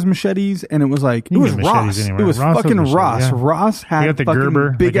Freight. Freight has machetes, and it was like it You was can get machetes Ross. anywhere. It was Ross has fucking machete, Ross. yeah. Ross You had got the fucking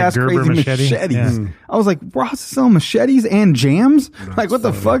Gerber, big like a ass Gerber crazy machete? machetes. Yeah. I was like, Ross is selling machetes and jams. Like, what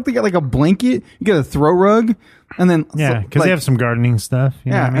the fuck? They got like a blanket. You get a throw rug, and then Yeah, because like, they have some gardening stuff.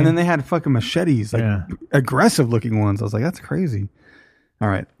 You know yeah, what I mean? and then they had fucking machetes, like Yeah. aggressive looking ones. I was like, that's crazy. All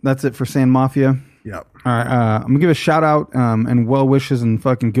right, that's it for Sand Mafia. Yep. All right, I'm gonna give a shout out and well wishes and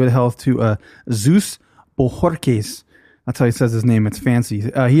fucking good health to Zeus Bojorquez. That's how he says his name. It's fancy.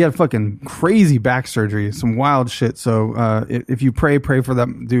 He had fucking crazy back surgery, some wild shit. So if you pray for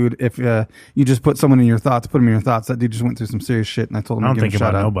that dude. If you just put someone in your thoughts, put him in your thoughts. That dude just went through some serious shit, and I told him I to don't give him think a shout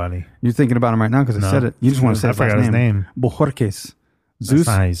about out. nobody. You're thinking about him right now because I No. said it. You just want to say I his last forgot his name. Bojorquez. Zeus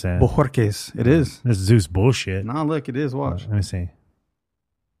not how you say it. Bojorquez. It is. This is Zeus bullshit. Nah, look, it is. Watch. Let me see.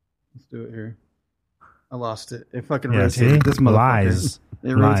 Let's do it here. I lost it. It fucking Yeah, rotated. see? This motherfucker. Lies.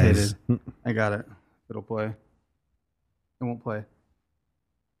 It Lies. rotated. I got it. It'll play. It won't play.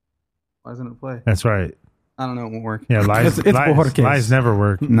 Why doesn't it play? That's right. I don't know. It won't work. Yeah, lies. It's Bojorquez. Lies never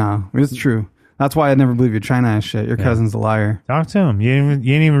work. No, it's true. That's why I never believe your China ass shit. Your cousin's a liar. Talk to him. You ain't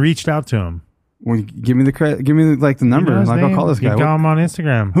even reached out to him. Well, give me the credit. Give me like the number. You know his Like name? I'll call this You guy. can call him on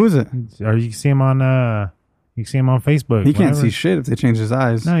Instagram. Who is it? Or you can see him on you can see him on Facebook. He can't whatever. see shit if they change his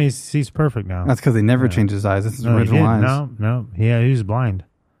eyes. No, he's perfect now. That's because they never change his eyes. That's his No, he original didn't. eyes. No. Yeah, he was blind.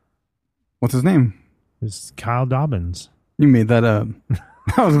 What's his name? It's Kyle Dobbins. You made that up.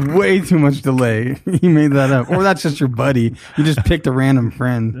 That was way too much delay. You made that up. Or that's just your buddy. You just picked a random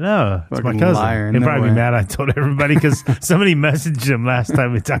friend. No, it's my Fucking cousin. liar. He'd No probably way. be mad I told everybody because somebody messaged him last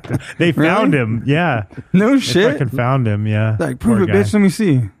time we talked to him. They found Really? him. Yeah. No They shit. fucking found him. Yeah. Like, prove Poor it, guy. bitch. Let me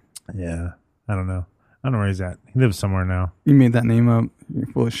see. Yeah. I don't know. I don't know where he's at. He lives somewhere now. You made that name up. You're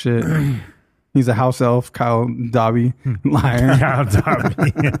full of shit. He's a house elf, Kyle Dobby. Liar. Kyle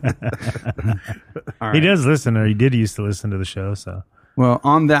Dobby. All right. He does listen, or he did used to listen to the show. So Well,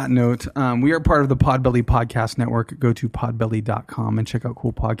 on that note, we are part of the Podbelly Podcast Network. Go to podbelly.com and check out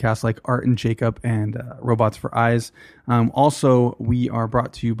cool podcasts like Art and Jacob and Robots for Eyes. Also, we are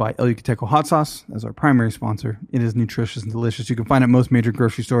brought to you by El Yucateco Hot Sauce as our primary sponsor. It is nutritious and delicious. You can find it at most major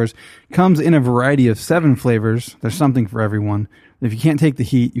grocery stores. Comes in a variety of 7 flavors. There's something for everyone. If you can't take the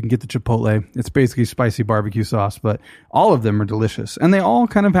heat, you can get the Chipotle. It's basically spicy barbecue sauce, but all of them are delicious. And they all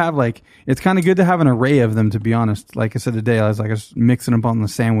kind of have like, it's kind of good to have an array of them, to be honest. Like I said today, I was just mixing them on the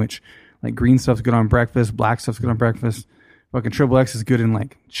sandwich. Like green stuff's good on breakfast, black stuff's good on breakfast. Fucking Triple X is good in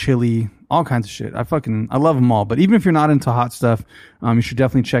like chili, all kinds of shit. I love them all. But even if you're not into hot stuff, you should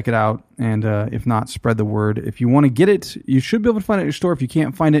definitely check it out. And if not, spread the word. If you want to get it, you should be able to find it at your store. If you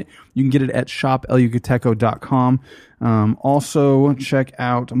can't find it, you can get it at shopelucateco.com. Also, check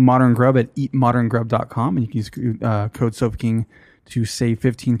out Modern Grub at eatmoderngrub.com. And you can use code SofaKing to save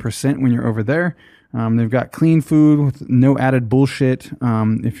 15% when you're over there. They've got clean food with no added bullshit.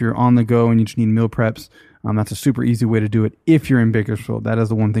 If you're on the go and you just need meal preps, that's a super easy way to do it if you're in Bakersfield. That is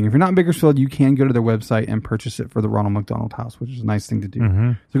the one thing. If you're not in Bakersfield, you can go to their website and purchase it for the Ronald McDonald House, which is a nice thing to do.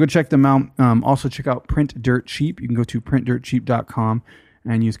 Mm-hmm. So go check them out. Also check out Print Dirt Cheap. You can go to printdirtcheap.com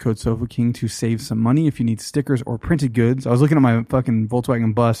and use code SofaKing to save some money if you need stickers or printed goods. I was looking at my fucking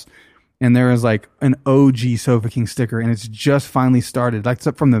Volkswagen bus, and there is like an OG Sofa King sticker, and it's just finally started. Like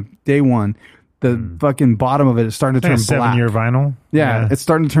from the day one, the fucking bottom of it is starting to turn black. 7-year vinyl. Yeah, it's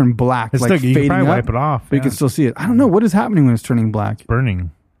starting to turn black. It's like still, you can fading probably up, wipe it off. but you can still see it. I don't know what is happening when it's turning black. Burning.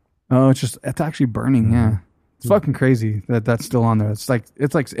 Oh, it's actually burning. Yeah, it's fucking crazy that that's still on there. It's like,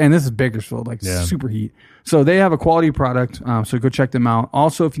 and this is Bakersfield, like super heat. So they have a quality product. So go check them out.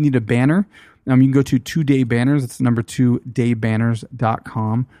 Also, if you need a banner, you can go to 2 Day Banners. It's number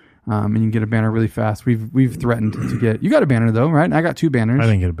 2daybanners.com. And you can get a banner really fast. We've threatened to get. You got a banner though, right? I got 2 banners. I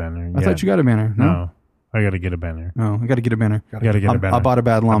didn't get a banner. I thought you got a banner. No, I got to get a banner. Oh, I got to get a banner. I got to get a banner. I bought a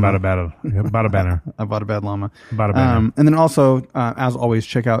bad llama. I bought a banner. I bought a bad llama. Bought a banner. And then also, as always,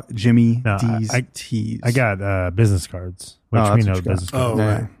 check out Jimmy No, D's Tees. I got business cards, which Oh, we that's know what you got. business cards. Oh,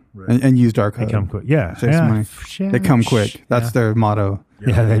 Yeah. right. And used our code. They come quick. Yeah. Save some money. Yeah. They come quick. That's their motto.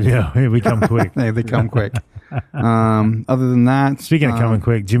 Yeah, they do. We come quick. They come quick. Other than that, Speaking of coming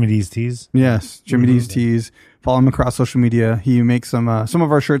quick, Jimmy D's Tees. yes, Jimmy D's Tees. Follow him across social media. He makes some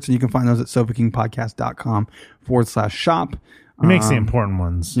of our shirts, and you can find those at sofakingpodcast.com/shop. He makes the important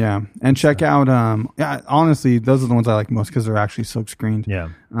ones. Yeah, and check out. Honestly, those are the ones I like most because they're actually silk screened. Yeah.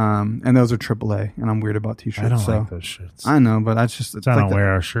 And those are AAA, and I'm weird about t-shirts. I don't so like those shirts. I know, but that's just. It's I like don't wear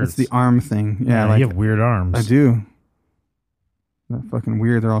our shirts. It's the arm thing. Yeah, like you have weird arms. I do. Fucking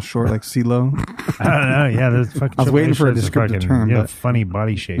weird. They're all short like CeeLo. I don't know. Yeah, there's fucking. I was waiting for a descriptive term. Yeah, but, funny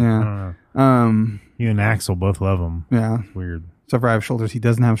body shape. Yeah. I don't know. You and Axel both love him. Yeah. It's weird. Except for I have shoulders. He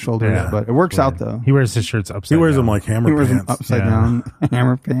doesn't have shoulders, Yeah. but it works out though. He wears his shirts upside down. He wears them like hammer He wears pants. them upside down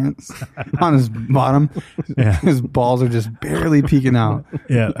hammer pants on his bottom. Yeah. His balls are just barely peeking out.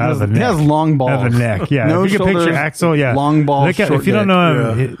 Yeah, out of the neck. He has long balls. Out of the neck. Yeah. No if you can picture shoulders, Axel, yeah. long balls. Look at, short if you don't dick.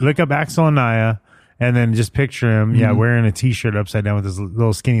 know him, look up Axel Anaya and then just picture him, wearing a t-shirt upside down with his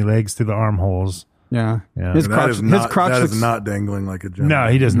little skinny legs through the armholes. Yeah. Yeah. His That crotch, is not, his crotch that looks is not dangling like a gentleman. No,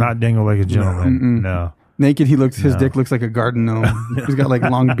 he does not dangle like a gentleman. No. naked. His dick looks like a garden gnome. He's got like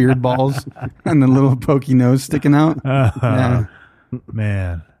long beard balls and the little pokey nose sticking out. Yeah.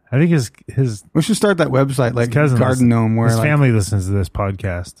 Man. I think his We should start that website like cousin Garden Gnome where his like, family listens to this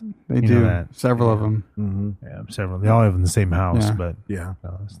podcast. they You do. know that. Several of them. Mm-hmm. Yeah, several. They all live in the same house, Yeah. but Yeah.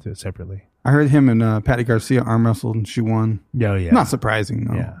 no, let's do it separately. I heard him and Patty Garcia arm wrestled and she won. Yeah, yeah. Not surprising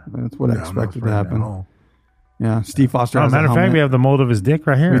though. Yeah. That's what I Yeah, I'm not expected to surprised at happen. all. Yeah, Steve Foster. Oh, has matter a of fact, helmet. we have the mold of his dick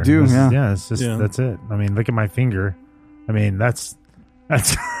right here. We do, This is- yeah. It's just Yeah. that's it. I mean, look at my finger. I mean, that's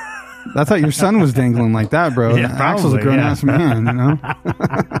That's how your son was dangling like that, bro. Yeah, Axel's a probably, grown ass man, you know.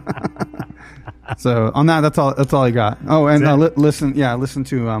 So on that, that's all I got. Oh, and listen to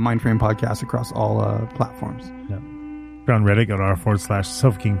Mindframe podcast across all platforms. We're on Reddit. Go to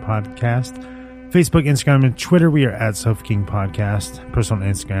r/SofaKing Podcast. Facebook, Instagram, and Twitter. We are at Sofa King Podcast. Personal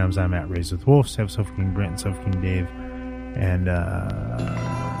Instagrams. I'm at Raised with Wolves. Have Sofa King Brent and Sofa King Dave. And that's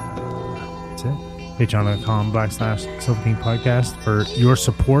it. Patreon.com/Sofa King Podcast for your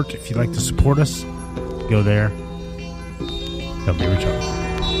support. If you'd like to support us, go there. Don't be recharged.